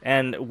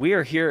 And we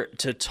are here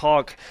to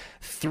talk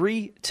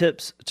 3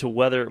 tips to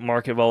weather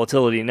market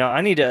volatility. Now,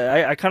 I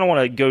kind of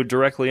want to go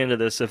directly into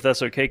this, if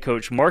that's okay,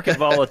 Coach. Market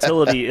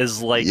volatility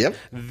is like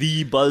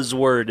the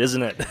buzzword,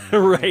 isn't it?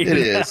 Right now. It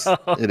is.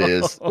 It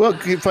is. Well,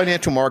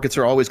 financial markets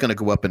are always going to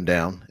go up and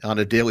down on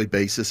a daily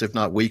basis, if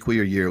not weekly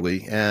or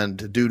yearly.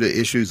 And due to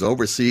issues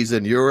overseas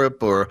in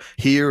Europe or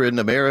here in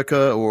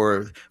America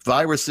or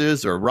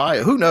viruses or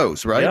riot, who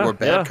knows, right? Or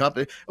bad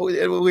company.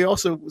 We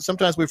also,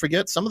 sometimes we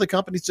forget some of the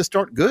companies just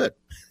aren't good.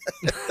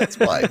 That's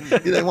why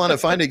they want to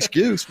find an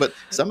excuse. But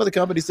some of the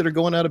companies that are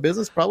going out of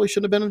business probably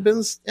shouldn't have been in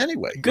business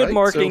anyway. Good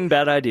marketing,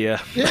 bad idea.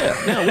 Yeah.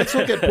 Now, let's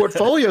look at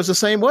portfolios the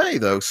same way,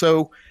 though.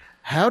 So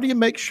how do you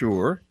make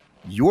sure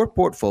your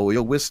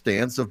portfolio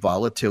withstands the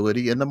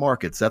volatility in the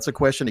markets? That's a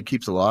question that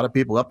keeps a lot of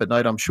people up at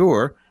night, I'm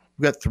sure.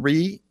 We've got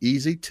 3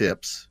 easy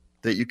tips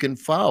that you can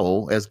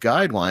follow as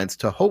guidelines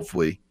to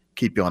hopefully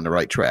keep you on the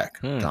right track,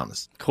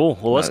 Thomas. Cool.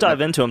 Well, let's dive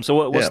into them.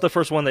 So what's the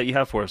first one that you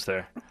have for us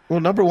there? Well,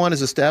 number one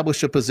is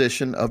establish a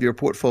position of your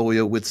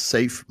portfolio with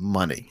safe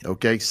money.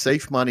 Okay.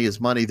 Safe money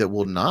is money that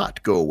will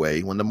not go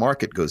away when the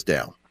market goes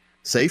down.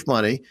 Safe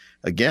money,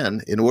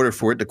 again, in order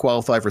for it to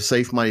qualify for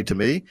safe money to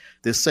me,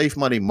 this safe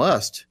money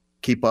must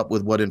keep up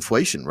with what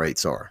inflation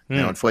rates are.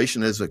 Now,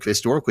 inflation is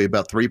historically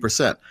about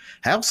 3%.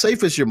 How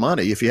safe is your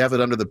money if you have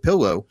it under the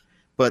pillow,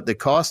 but the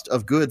cost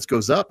of goods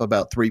goes up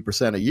about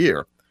 3% a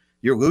year?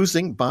 You're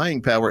losing buying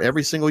power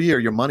every single year.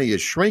 Your money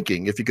is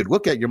shrinking. If you could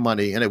look at your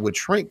money and it would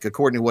shrink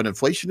according to what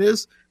inflation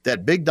is,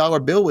 that big dollar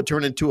bill would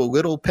turn into a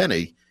little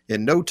penny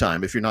in no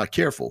time if you're not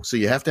careful. So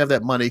you have to have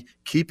that money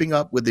keeping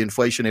up with the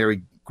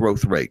inflationary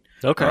growth rate.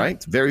 Okay. All right?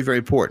 It's very, very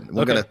important.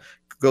 We're going to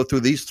go through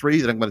these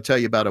three, then I'm going to tell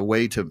you about a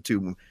way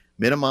to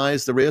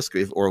minimize the risk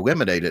or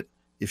eliminate it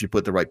if you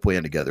put the right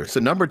plan together. So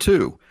number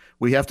two,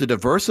 we have to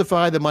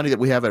diversify the money that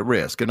we have at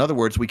risk. In other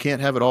words, we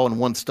can't have it all in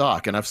one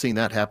stock. And I've seen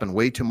that happen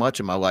way too much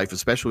in my life,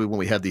 especially when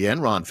we had the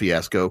Enron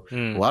fiasco.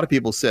 A lot of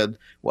people said,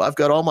 well, I've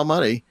got all my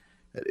money.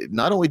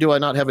 Not only do I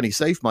not have any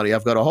safe money,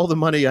 I've got all the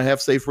money I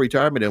have saved for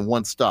retirement in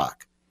one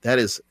stock. That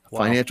is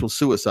financial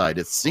suicide.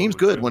 It seems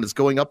good when it's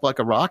going up like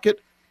a rocket,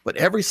 but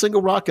every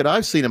single rocket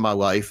I've seen in my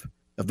life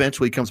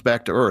eventually comes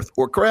back to earth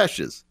or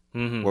crashes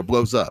or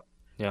blows up.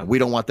 Yeah. We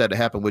don't want that to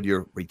happen with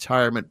your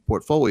retirement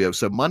portfolio.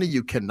 So money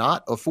you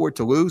cannot afford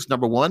to lose,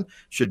 number one,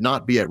 should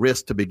not be at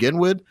risk to begin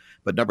with.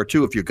 But number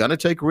two, if you're going to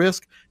take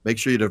risk, make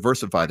sure you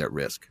diversify that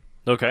risk.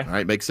 Okay. All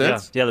right. Makes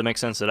sense? Yeah, that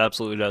makes sense. It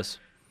absolutely does.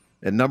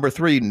 And number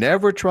three,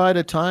 never try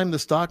to time the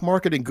stock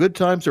market in good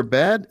times or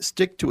bad.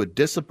 Stick to a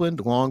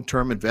disciplined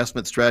long-term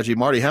investment strategy.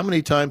 Marty, how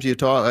many times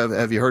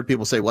have you heard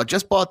people say, well, I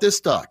just bought this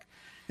stock?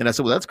 And I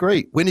said, well, that's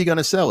great. When are you going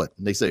to sell it?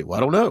 And they say, well,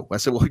 I don't know. I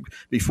said, well,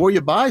 before you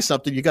buy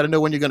something, you got to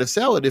know when you're going to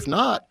sell it. If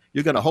not,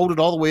 you're going to hold it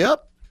all the way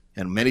up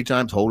and many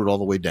times hold it all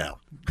the way down.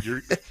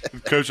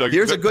 Coach,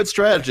 here's a good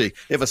strategy.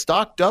 If a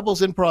stock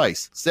doubles in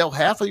price, sell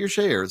half of your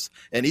shares.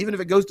 And even if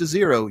it goes to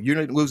zero, you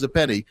don't lose a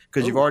penny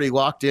because you've already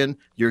locked in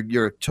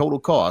your total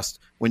cost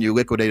when you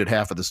liquidated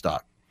half of the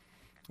stock.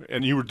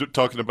 And you were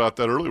talking about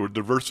that earlier with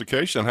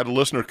diversification. I had a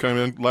listener come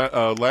in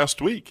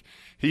last week.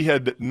 He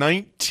had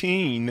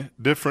 19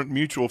 different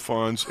mutual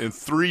funds and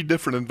 3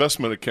 different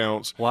investment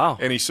accounts. Wow.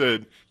 And he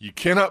said, you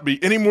cannot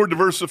be any more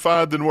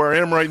diversified than where I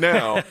am right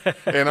now.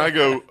 And I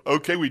go,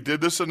 okay, we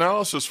did this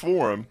analysis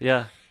for him.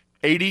 Yeah.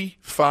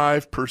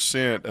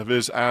 85% of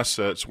his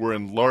assets were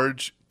in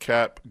large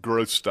cap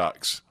growth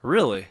stocks.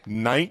 Really?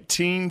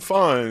 19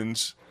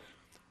 funds.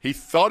 He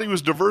thought he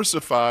was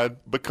diversified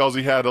because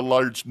he had a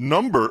large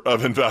number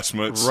of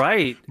investments.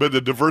 Right. But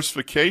the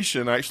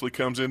diversification actually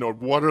comes in on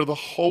what are the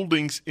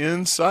holdings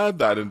inside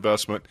that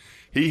investment.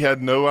 He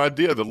had no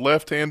idea. The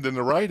left hand and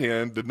the right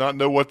hand did not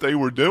know what they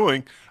were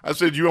doing. I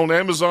said, you on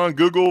Amazon,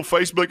 Google,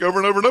 Facebook over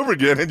and over and over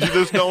again, and you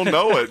just don't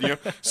know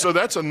it. So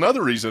that's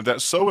another reason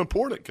that's so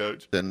important,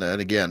 Coach. And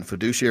again,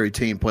 fiduciary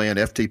team plan,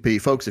 FTP.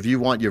 Folks, if you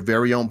want your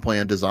very own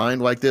plan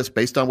designed like this,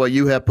 based on what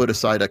you have put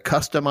aside, a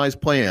customized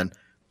plan,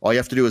 all you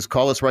have to do is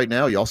call us right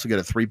now. You also get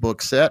a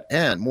 3-book set,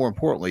 and more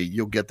importantly,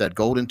 you'll get that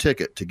golden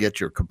ticket to get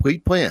your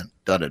complete plan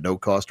done at no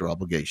cost or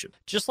obligation.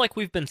 Just like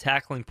we've been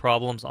tackling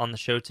problems on the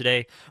show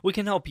today, we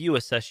can help you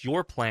assess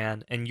your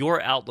plan and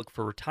your outlook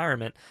for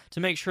retirement to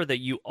make sure that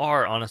you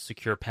are on a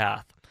secure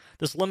path.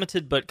 This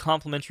limited but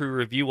complimentary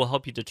review will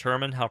help you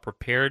determine how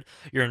prepared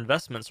your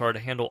investments are to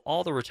handle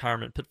all the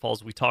retirement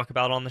pitfalls we talk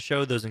about on the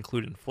show. Those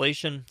include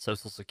inflation,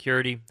 Social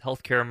Security,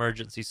 healthcare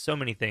emergencies, so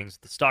many things,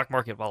 the stock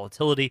market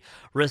volatility,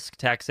 risk,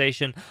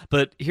 taxation.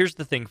 But here's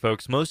the thing,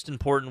 folks. Most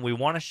important, we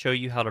want to show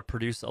you how to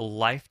produce a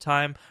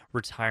lifetime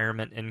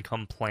retirement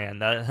income plan.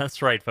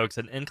 That's right, folks,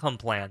 an income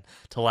plan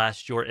to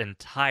last your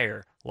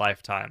entire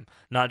lifetime,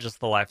 not just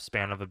the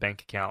lifespan of a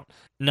bank account.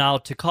 Now,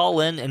 to call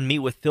in and meet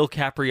with Phil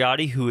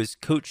Capriotti, who is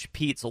Coach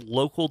Pete's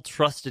local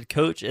trusted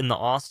coach in the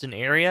Austin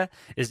area,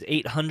 is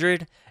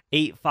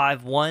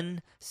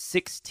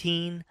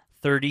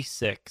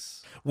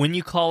 800-851-1636. When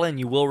you call in,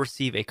 you will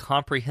receive a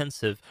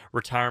comprehensive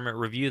retirement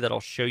review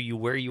that'll show you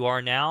where you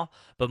are now,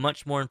 but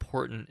much more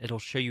important, it'll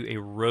show you a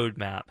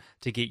roadmap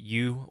to get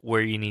you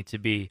where you need to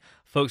be.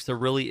 Folks, there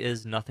really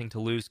is nothing to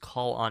lose.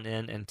 Call on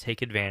in and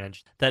take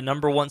advantage. That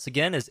number, once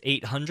again, is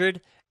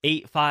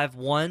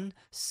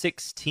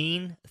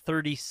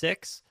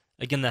 800-851-1636.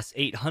 Again, that's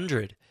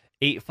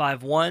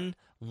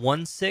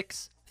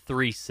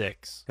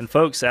 800-851-1636. And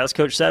folks, as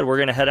Coach said, we're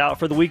going to head out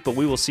for the week, but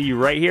we will see you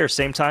right here,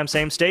 same time,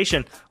 same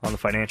station, on the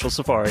Financial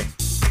Safari.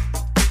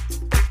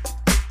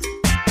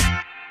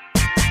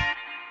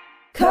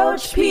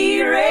 Coach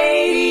P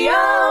Radio.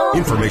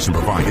 Information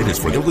provided is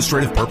for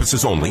illustrative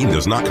purposes only and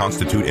does not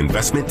constitute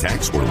investment,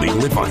 tax, or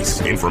legal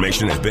advice.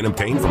 Information has been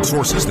obtained from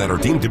sources that are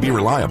deemed to be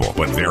reliable,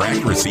 but their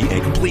accuracy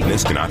and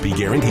completeness cannot be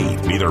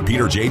guaranteed. Neither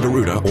Peter J.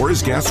 D'Arruda or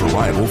his guests are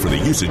liable for the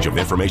usage of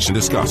information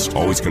discussed.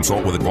 Always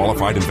consult with a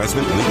qualified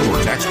investment, legal,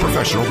 or tax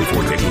professional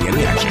before taking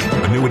any action.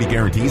 Annuity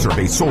guarantees are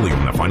based solely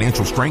on the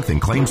financial strength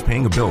and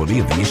claims-paying ability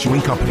of the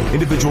issuing company.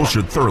 Individuals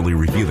should thoroughly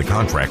review the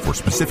contract for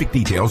specific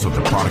details of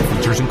the product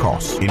features and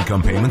costs.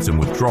 Income payments and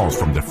withdrawals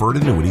from deferred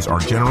annuities are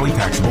generally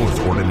taxable as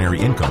ordinary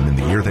income in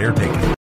the year they are taken.